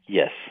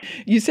 Yes.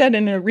 You said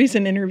in a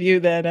recent interview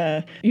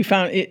that you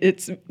found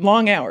it's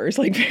long hours,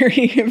 like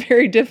very,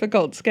 very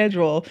difficult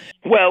schedule.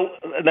 Well,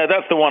 no,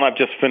 that's the one I've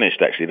just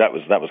finished, actually. That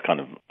was kind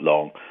of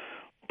long.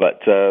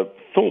 But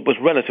thought was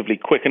relatively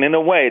quick, and in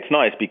a way, it's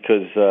nice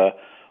because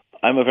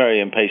I'm a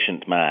very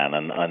impatient man,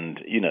 and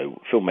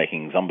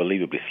filmmaking's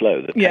unbelievably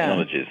slow. The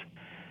technologies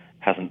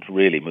hasn't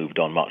really moved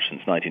on much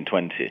since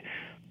 1920,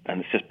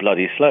 and it's just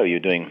bloody slow. You're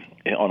doing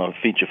on a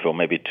feature film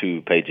maybe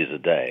 2 pages a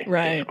day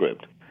of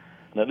script,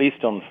 and at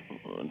least on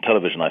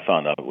television, I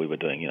found out we were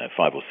doing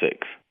 5 or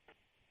 6.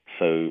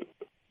 So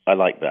I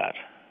like that.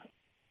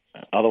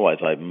 Otherwise,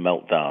 I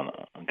melt down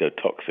and go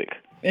toxic.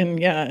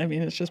 And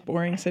it's just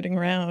boring sitting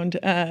around.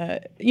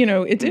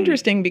 It's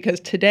interesting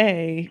because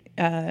today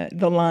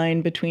the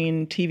line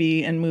between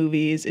TV and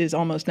movies is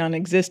almost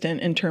non-existent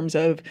in terms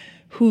of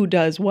who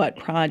does what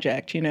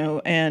project,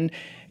 and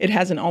it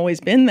hasn't always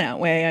been that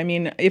way. I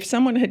mean, if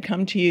someone had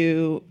come to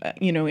you,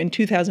 in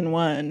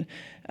 2001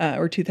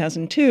 or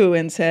 2002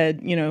 and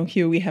said,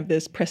 Hugh, we have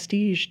this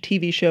prestige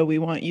TV show we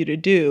want you to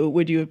do,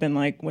 would you have been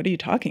like, what are you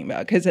talking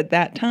about? Because at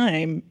that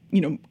time,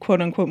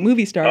 quote unquote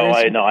movie stars. Oh,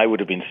 I know. I would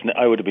have been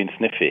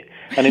sniffy.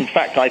 And in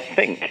fact, I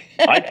think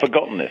I'd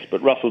forgotten this,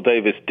 but Russell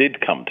Davies did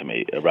come to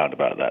me around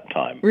about that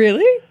time.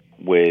 Really?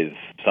 With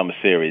some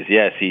series.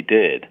 Yes, he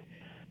did.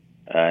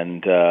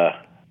 And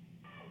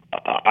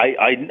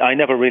I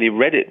never really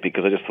read it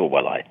because I just thought,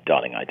 well,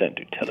 darling, I don't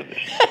do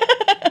television.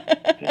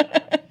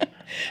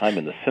 I'm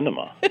in the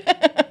cinema.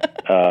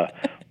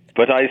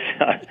 But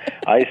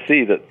I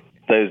see that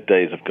those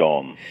days have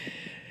gone.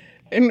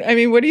 And I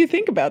mean, what do you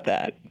think about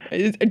that?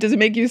 Does it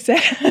make you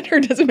sad, or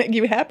does it make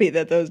you happy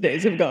that those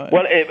days have gone?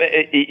 Well,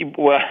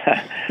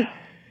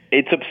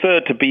 it's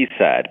absurd to be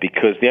sad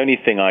because the only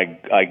thing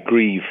I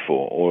grieve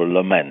for or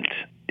lament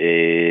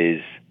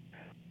is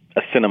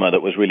a cinema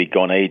that was really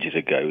gone ages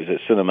ago. It was a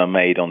cinema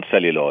made on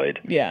celluloid,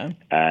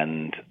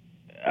 and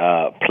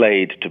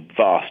played to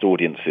vast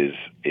audiences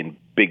in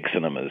big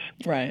cinemas,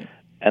 right?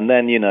 And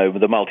then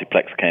the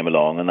multiplex came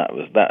along, and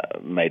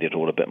that made it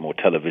all a bit more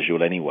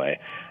televisual anyway.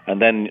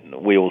 And then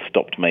we all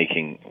stopped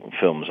making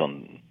films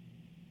on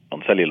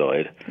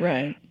celluloid,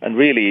 right? And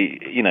really,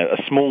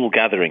 a small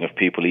gathering of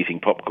people eating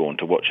popcorn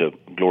to watch a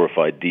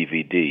glorified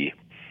DVD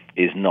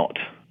is not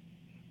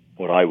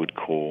what I would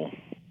call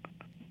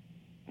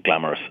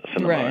glamorous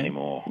cinema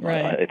anymore.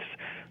 Right.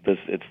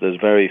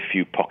 There's very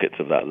few pockets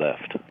of that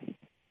left,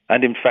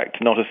 and in fact,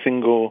 not a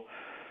single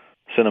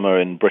cinema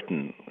in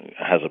Britain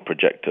has a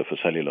projector for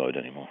celluloid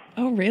anymore.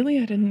 Oh, really?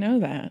 I didn't know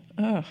that.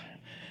 Oh,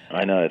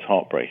 I know, it's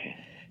heartbreaking.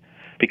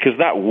 Because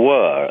that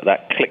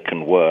click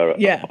and whir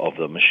of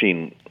the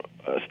machine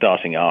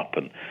starting up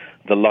and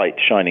the light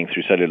shining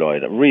through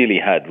celluloid really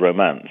had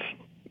romance.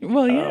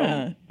 Well,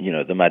 yeah.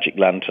 The magic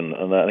lantern,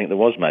 and I think there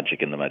was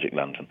magic in the magic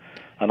lantern.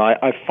 And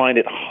I find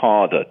it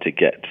harder to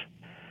get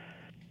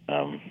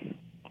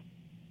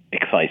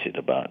excited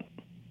about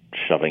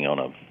shoving on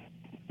a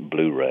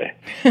Blu-ray.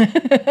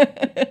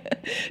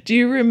 Do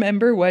you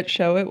remember what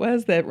show it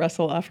was that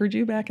Russell offered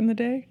you back in the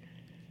day?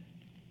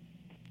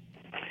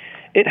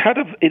 It had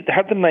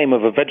the name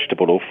of a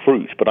vegetable or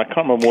fruit, but I can't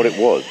remember what it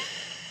was.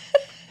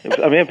 It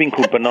may have been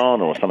called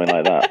banana or something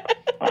like that.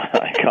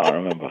 I can't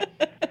remember.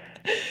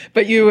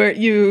 But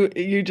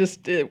you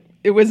just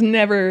it was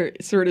never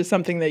sort of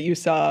something that you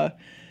saw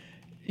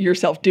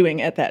yourself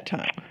doing at that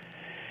time.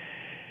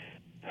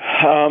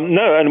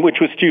 No, and which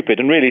was stupid.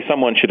 And really,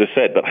 someone should have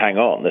said, "But hang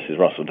on, this is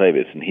Russell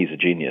Davies, and he's a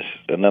genius."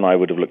 And then I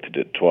would have looked at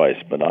it twice.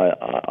 But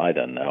I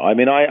don't know. I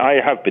mean, I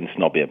have been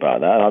snobby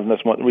about that.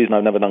 That's the reason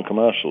I've never done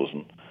commercials.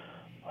 And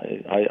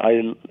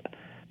I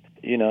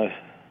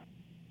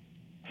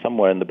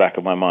somewhere in the back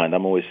of my mind,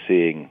 I'm always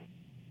seeing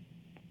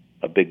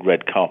a big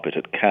red carpet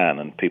at Cannes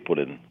and people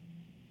in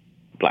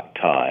black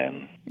tie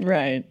and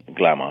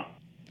glamour.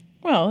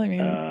 Well, I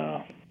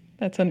mean,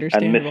 that's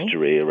understandable. And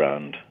mystery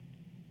around,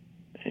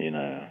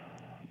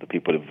 the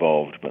people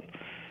involved, but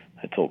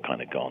it's all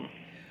kind of gone.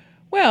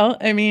 Well,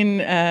 I mean,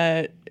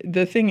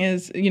 the thing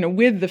is,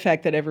 with the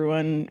fact that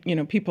everyone,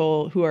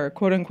 people who are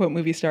quote unquote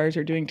movie stars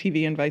are doing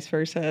TV and vice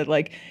versa,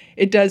 like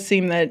it does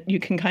seem that you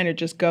can kind of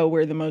just go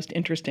where the most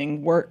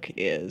interesting work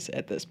is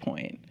at this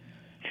point.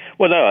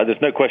 Well, no,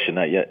 there's no question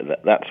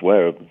that that's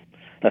where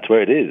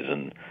it is,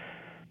 and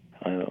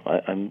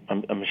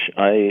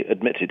I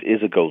admit it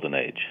is a golden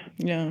age.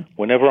 Yeah.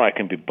 Whenever I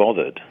can be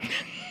bothered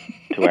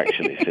to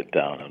actually sit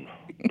down and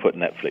put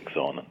Netflix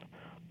on and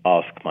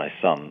ask my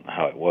son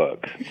how it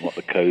works, what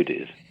the code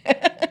is,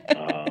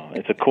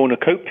 it's a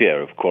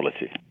cornucopia of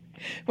quality.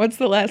 What's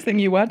the last thing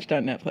you watched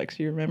on Netflix?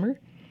 Do you remember?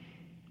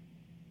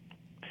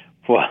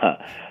 Well,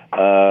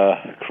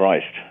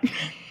 Christ.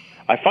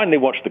 I finally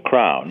watched The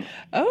Crown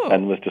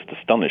and was just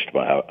astonished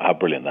by how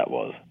brilliant that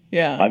was.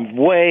 Yeah. I'm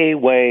way,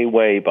 way,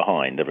 way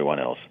behind everyone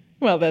else.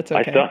 Well, that's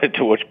okay. I started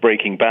to watch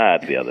Breaking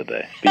Bad the other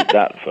day. Beat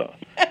that for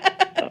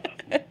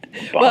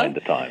behind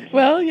the times.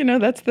 Well,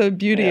 that's the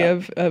beauty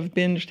of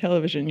binge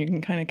television. You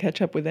can kind of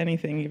catch up with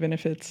anything, even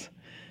if it's,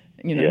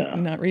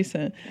 not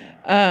recent.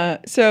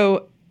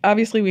 So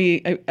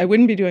obviously I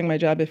wouldn't be doing my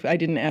job if I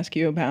didn't ask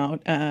you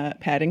about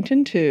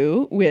Paddington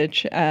 2,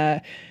 which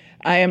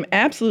I am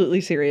absolutely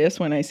serious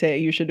when I say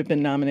you should have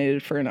been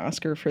nominated for an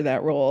Oscar for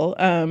that role.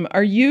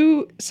 Are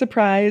you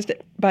surprised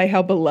by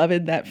how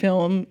beloved that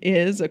film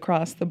is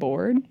across the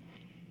board?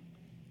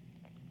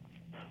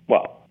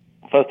 Well,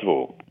 first of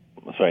all,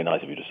 it's very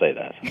nice of you to say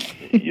that.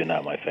 You're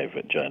now my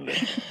favorite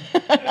journalist.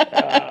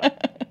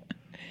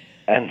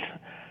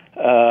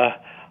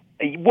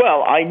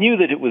 Well, I knew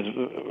that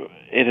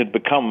it had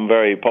become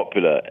very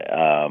popular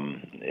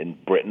in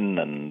Britain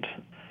and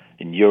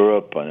in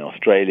Europe and in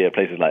Australia,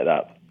 places like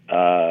that.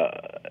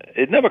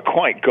 It never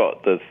quite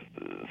got the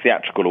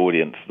theatrical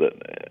audience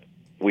that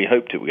we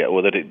hoped it would get,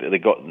 or that they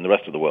got in the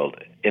rest of the world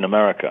in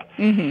America.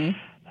 Mm-hmm.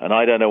 And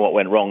I don't know what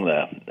went wrong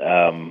there.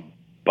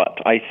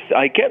 But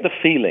I get the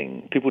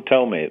feeling, people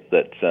tell me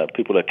that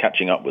people are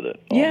catching up with it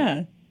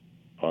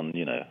on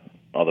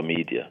other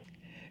media.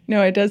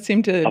 No, it does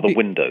seem to other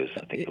windows,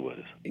 I think the word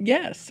is.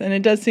 Yes, and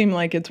it does seem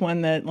like it's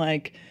one that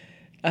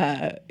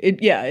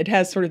it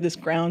has sort of this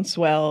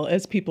groundswell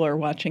as people are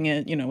watching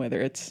it, whether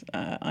it's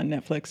on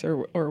Netflix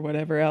or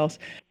whatever else.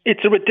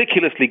 It's a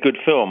ridiculously good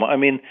film. I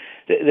mean,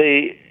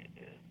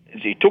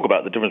 you talk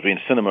about the difference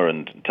between cinema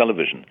and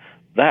television.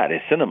 That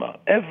is cinema.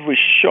 Every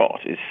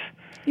shot is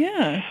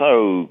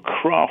so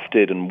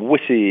crafted and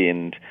witty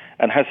and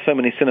has so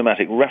many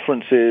cinematic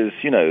references,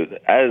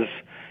 as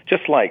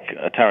just like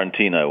a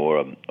Tarantino or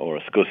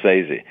a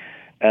Scorsese,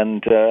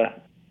 and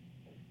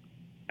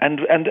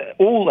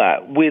all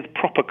that with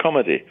proper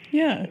comedy,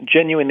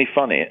 genuinely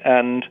funny,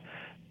 and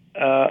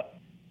a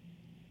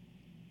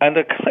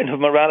kind of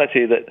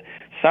morality that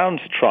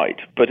sounds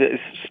trite, but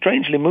it's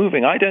strangely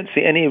moving. I don't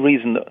see any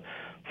reason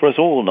for us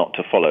all not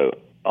to follow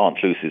Aunt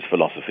Lucy's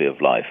philosophy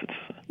of life. It's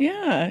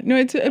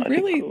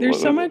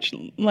there's so much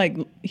like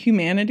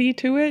humanity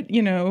to it,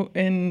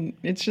 and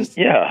it's just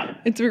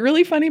it's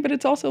really funny, but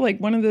it's also like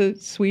one of the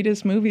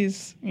sweetest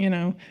movies,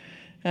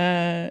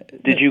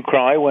 Did you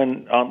cry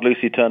when Aunt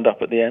Lucy turned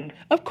up at the end?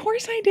 Of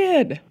course I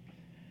did.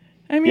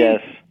 I mean,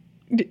 yes,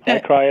 I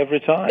cry every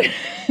time,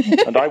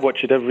 and I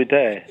watch it every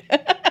day.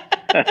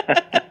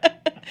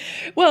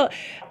 Well,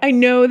 I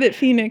know that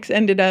Phoenix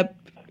ended up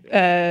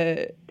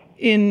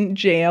in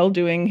jail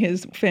doing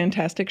his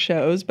fantastic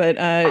shows, but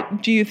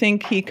do you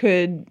think he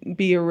could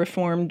be a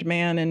reformed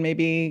man and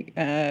maybe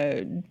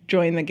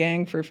join the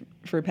gang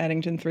for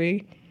Paddington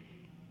 3?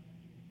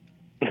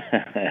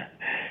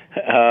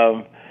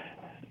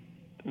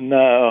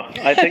 No,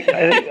 I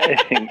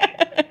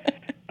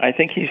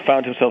think he's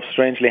found himself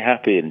strangely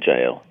happy in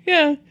jail.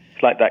 Yeah.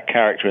 It's like that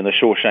character in The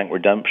Shawshank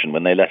Redemption.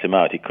 When they let him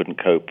out, he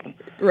couldn't cope and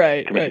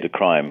committed a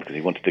crime because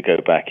he wanted to go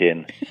back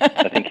in.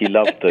 I think he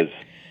loved those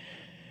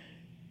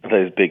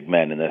big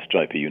men in their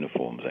stripy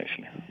uniforms,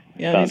 actually.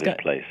 Yeah, found his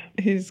place.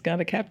 He's got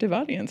a captive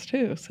audience,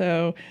 too.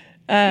 So,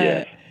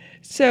 yes.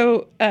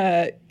 So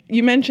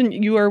you mentioned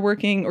you are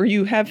working, or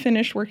you have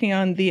finished working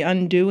on The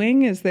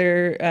Undoing. Is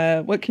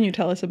there, what can you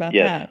tell us about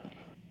that?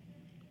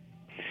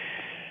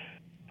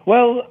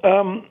 Well,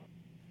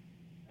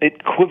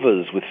 it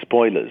quivers with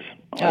spoilers.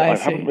 I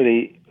haven't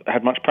really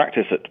had much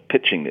practice at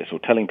pitching this or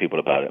telling people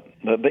about it.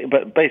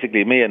 But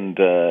basically, me and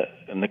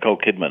Nicole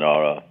Kidman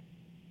are a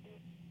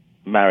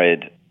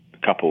married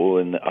couple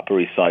in the Upper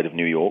East Side of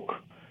New York.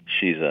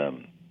 She's a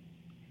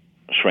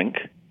shrink.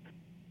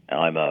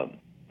 I'm a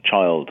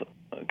child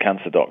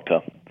cancer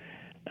doctor.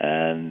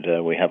 And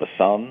we have a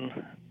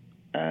son.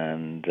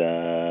 And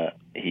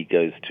he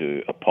goes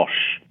to a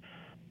posh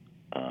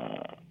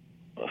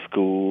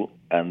school,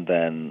 and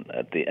then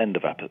at the end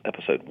of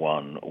episode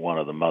one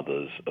of the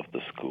mothers of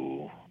the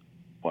school,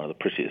 one of the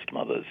prettiest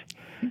mothers,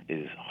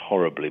 is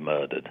horribly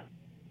murdered,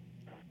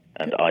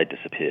 and I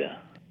disappear.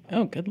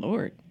 Oh, good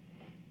Lord.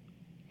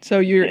 So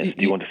do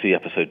you want to see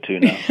episode 2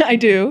 now? I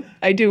do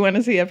want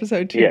to see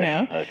episode 2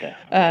 now. Okay.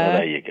 Well,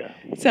 there you go.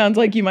 Sounds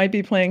like you might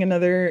be playing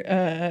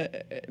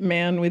another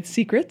man with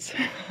secrets.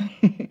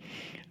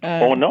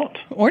 Or not.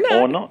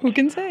 Who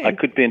can say? I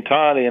could be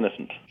entirely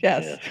innocent.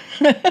 Yes.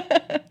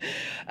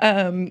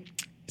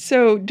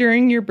 So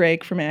during your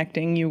break from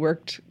acting, you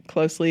worked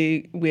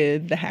closely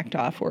with the Hacked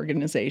Off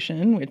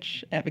organization,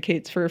 which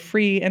advocates for a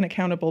free and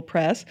accountable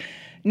press.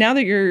 Now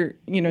that you're,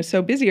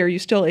 so busy, are you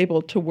still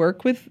able to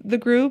work with the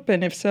group?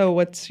 And if so,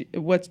 what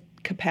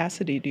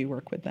capacity do you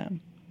work with them?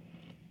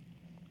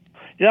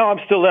 Yeah, I'm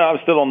still there. I'm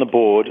still on the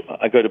board.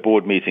 I go to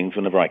board meetings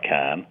whenever I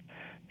can,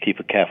 keep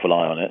a careful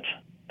eye on it.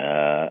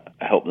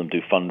 Help them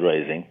do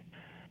fundraising,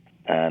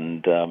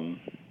 and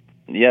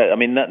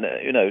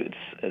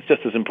it's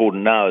just as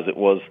important now as it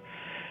was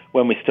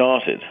when we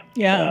started.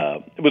 Yeah,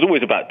 it was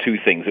always about two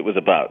things. It was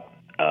about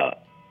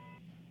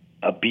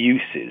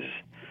abuses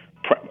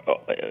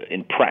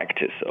in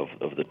practice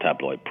of the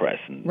tabloid press,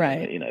 and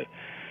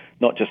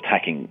not just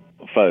hacking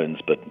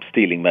phones, but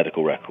stealing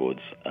medical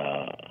records,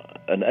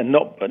 and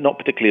not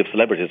particularly of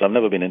celebrities. I've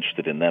never been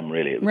interested in them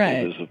really. It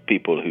was of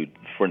people who,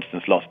 for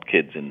instance, lost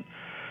kids in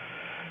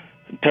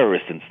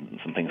terrorist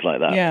incidents and things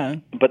like that. Yeah.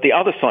 But the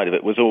other side of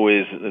it was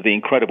always the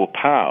incredible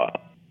power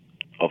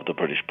of the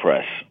British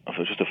press, of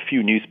just a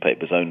few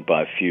newspapers owned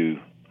by a few,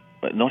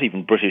 not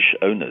even British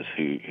owners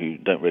who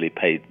don't really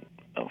pay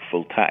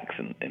full tax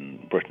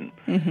in Britain,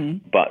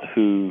 but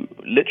who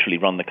literally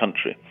run the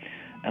country.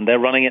 And they're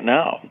running it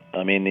now.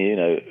 I mean,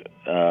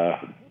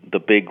 the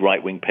big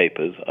right-wing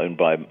papers owned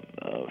by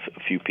a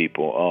few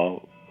people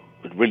are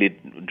really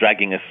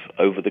dragging us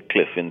over the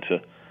cliff into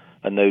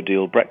a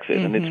no-deal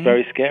Brexit, and it's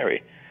very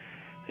scary.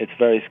 It's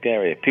very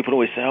scary. People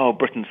always say, "Oh,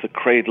 Britain's the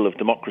cradle of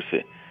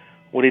democracy."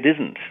 Well, it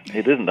isn't.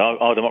 It isn't.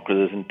 Our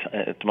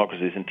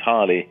democracy is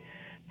entirely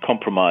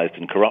compromised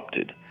and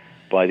corrupted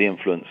by the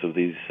influence of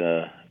these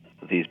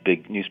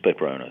big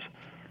newspaper owners.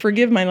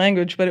 Forgive my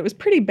language, but it was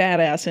pretty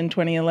badass in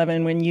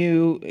 2011 when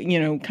you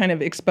kind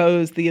of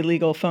exposed the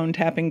illegal phone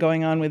tapping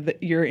going on with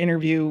your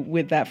interview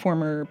with that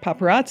former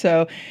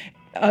paparazzo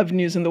of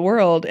News in the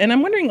World. And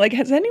I'm wondering,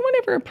 has anyone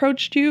ever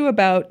approached you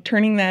about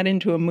turning that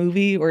into a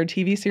movie or a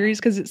TV series?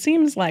 Because it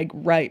seems like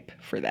ripe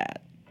for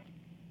that.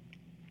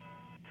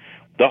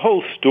 The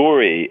whole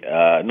story,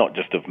 not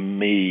just of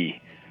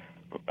me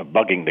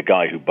bugging the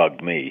guy who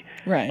bugged me,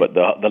 right, but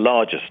the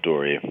larger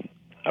story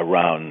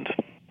around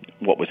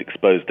what was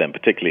exposed then,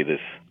 particularly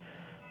this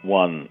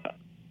one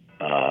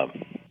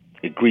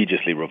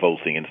egregiously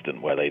revolting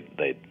incident where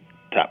they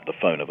tapped the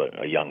phone of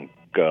a young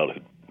girl who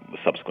was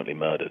subsequently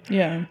murdered.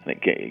 Yeah. And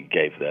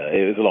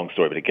it was a long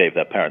story, but it gave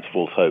their parents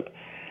false hope.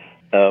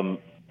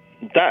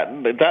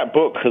 That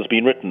book has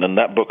been written and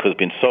that book has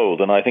been sold,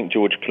 and I think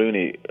George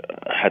Clooney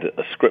had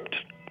a script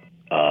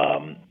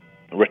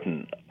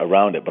written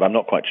around it, but I'm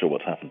not quite sure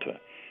what's happened to it.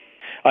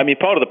 I mean,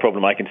 part of the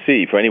problem I can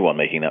see for anyone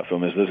making that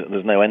film is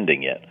there's no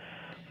ending yet.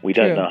 We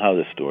don't know how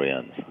this story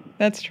ends.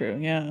 That's true,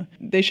 yeah.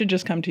 They should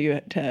just come to you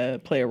to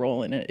play a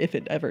role in it if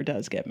it ever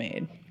does get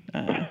made,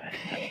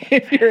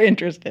 if you're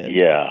interested.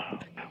 Yeah.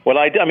 Well,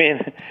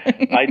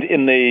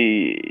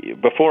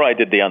 before I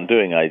did The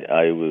Undoing,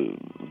 I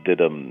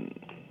did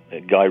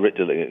Guy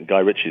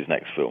Ritchie's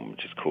next film,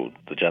 which is called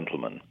The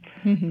Gentleman,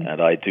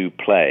 and I do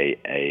play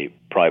a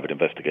private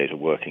investigator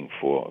working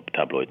for a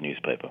tabloid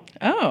newspaper.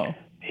 Oh.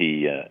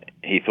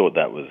 He thought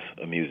that was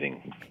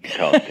amusing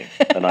casting,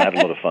 and I had a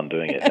lot of fun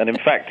doing it. And in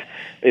fact,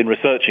 in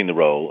researching the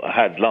role, I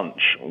had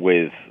lunch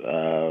with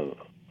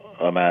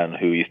a man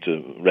who used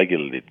to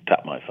regularly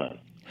tap my phone.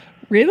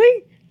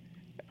 Really?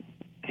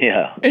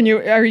 Yeah. And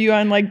are you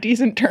on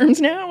decent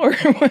terms now, or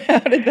how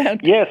did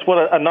that? Yes.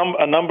 Well,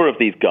 a number of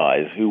these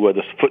guys who were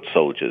the foot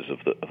soldiers of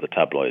the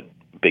tabloid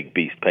big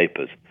beast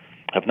papers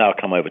have now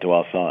come over to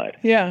our side.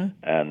 Yeah.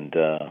 And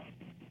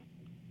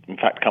in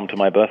fact, come to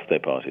my birthday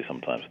party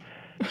sometimes.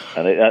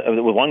 And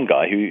there was one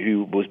guy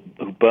who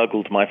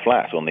burgled my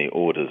flat on the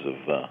orders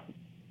of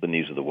the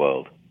News of the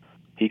World.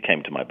 He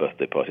came to my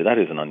birthday party. That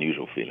is an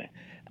unusual feeling.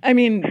 I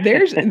mean,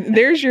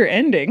 there's your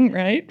ending,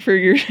 right? For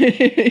your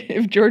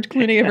if George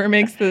Clooney ever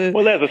makes the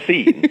well, there's a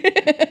scene.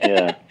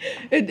 Yeah.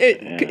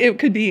 It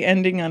could be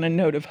ending on a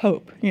note of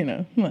hope,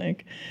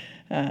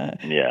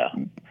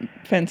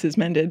 fences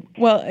mended.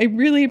 Well, I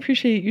really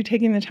appreciate you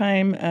taking the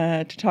time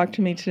to talk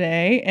to me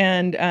today.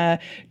 And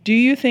do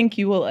you think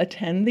you will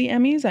attend the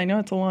Emmys? I know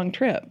it's a long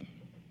trip.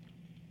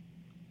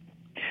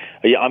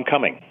 Yeah, I'm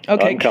coming.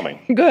 Okay, I'm coming.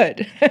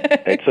 Good.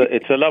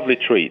 It's a lovely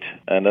treat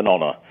and an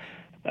honor.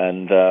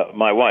 And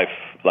my wife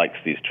likes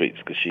these treats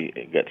because she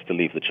gets to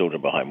leave the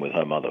children behind with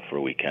her mother for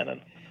a weekend and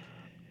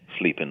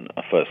sleep in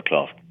a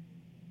first-class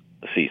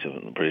seat of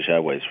the British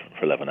Airways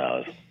for 11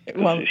 hours.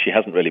 Well, she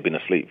hasn't really been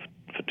asleep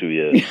for 2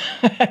 years.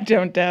 I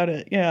don't doubt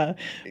it, yeah.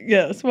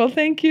 Yes, well,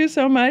 thank you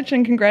so much,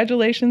 and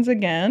congratulations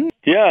again.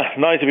 Yeah,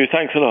 nice of you.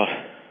 Thanks a lot.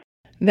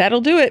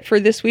 That'll do it for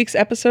this week's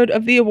episode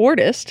of The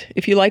Awardist.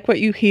 If you like what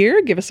you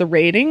hear, give us a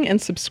rating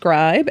and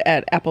subscribe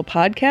at Apple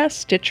Podcasts,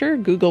 Stitcher,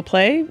 Google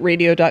Play,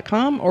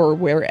 radio.com, or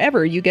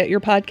wherever you get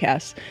your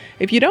podcasts.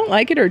 If you don't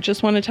like it or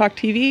just want to talk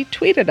TV,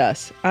 tweet at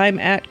us. I'm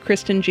at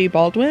Kristen G.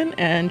 Baldwin,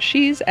 and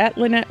she's at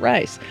Lynette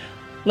Rice.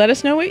 Let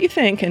us know what you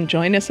think and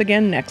join us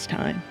again next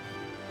time.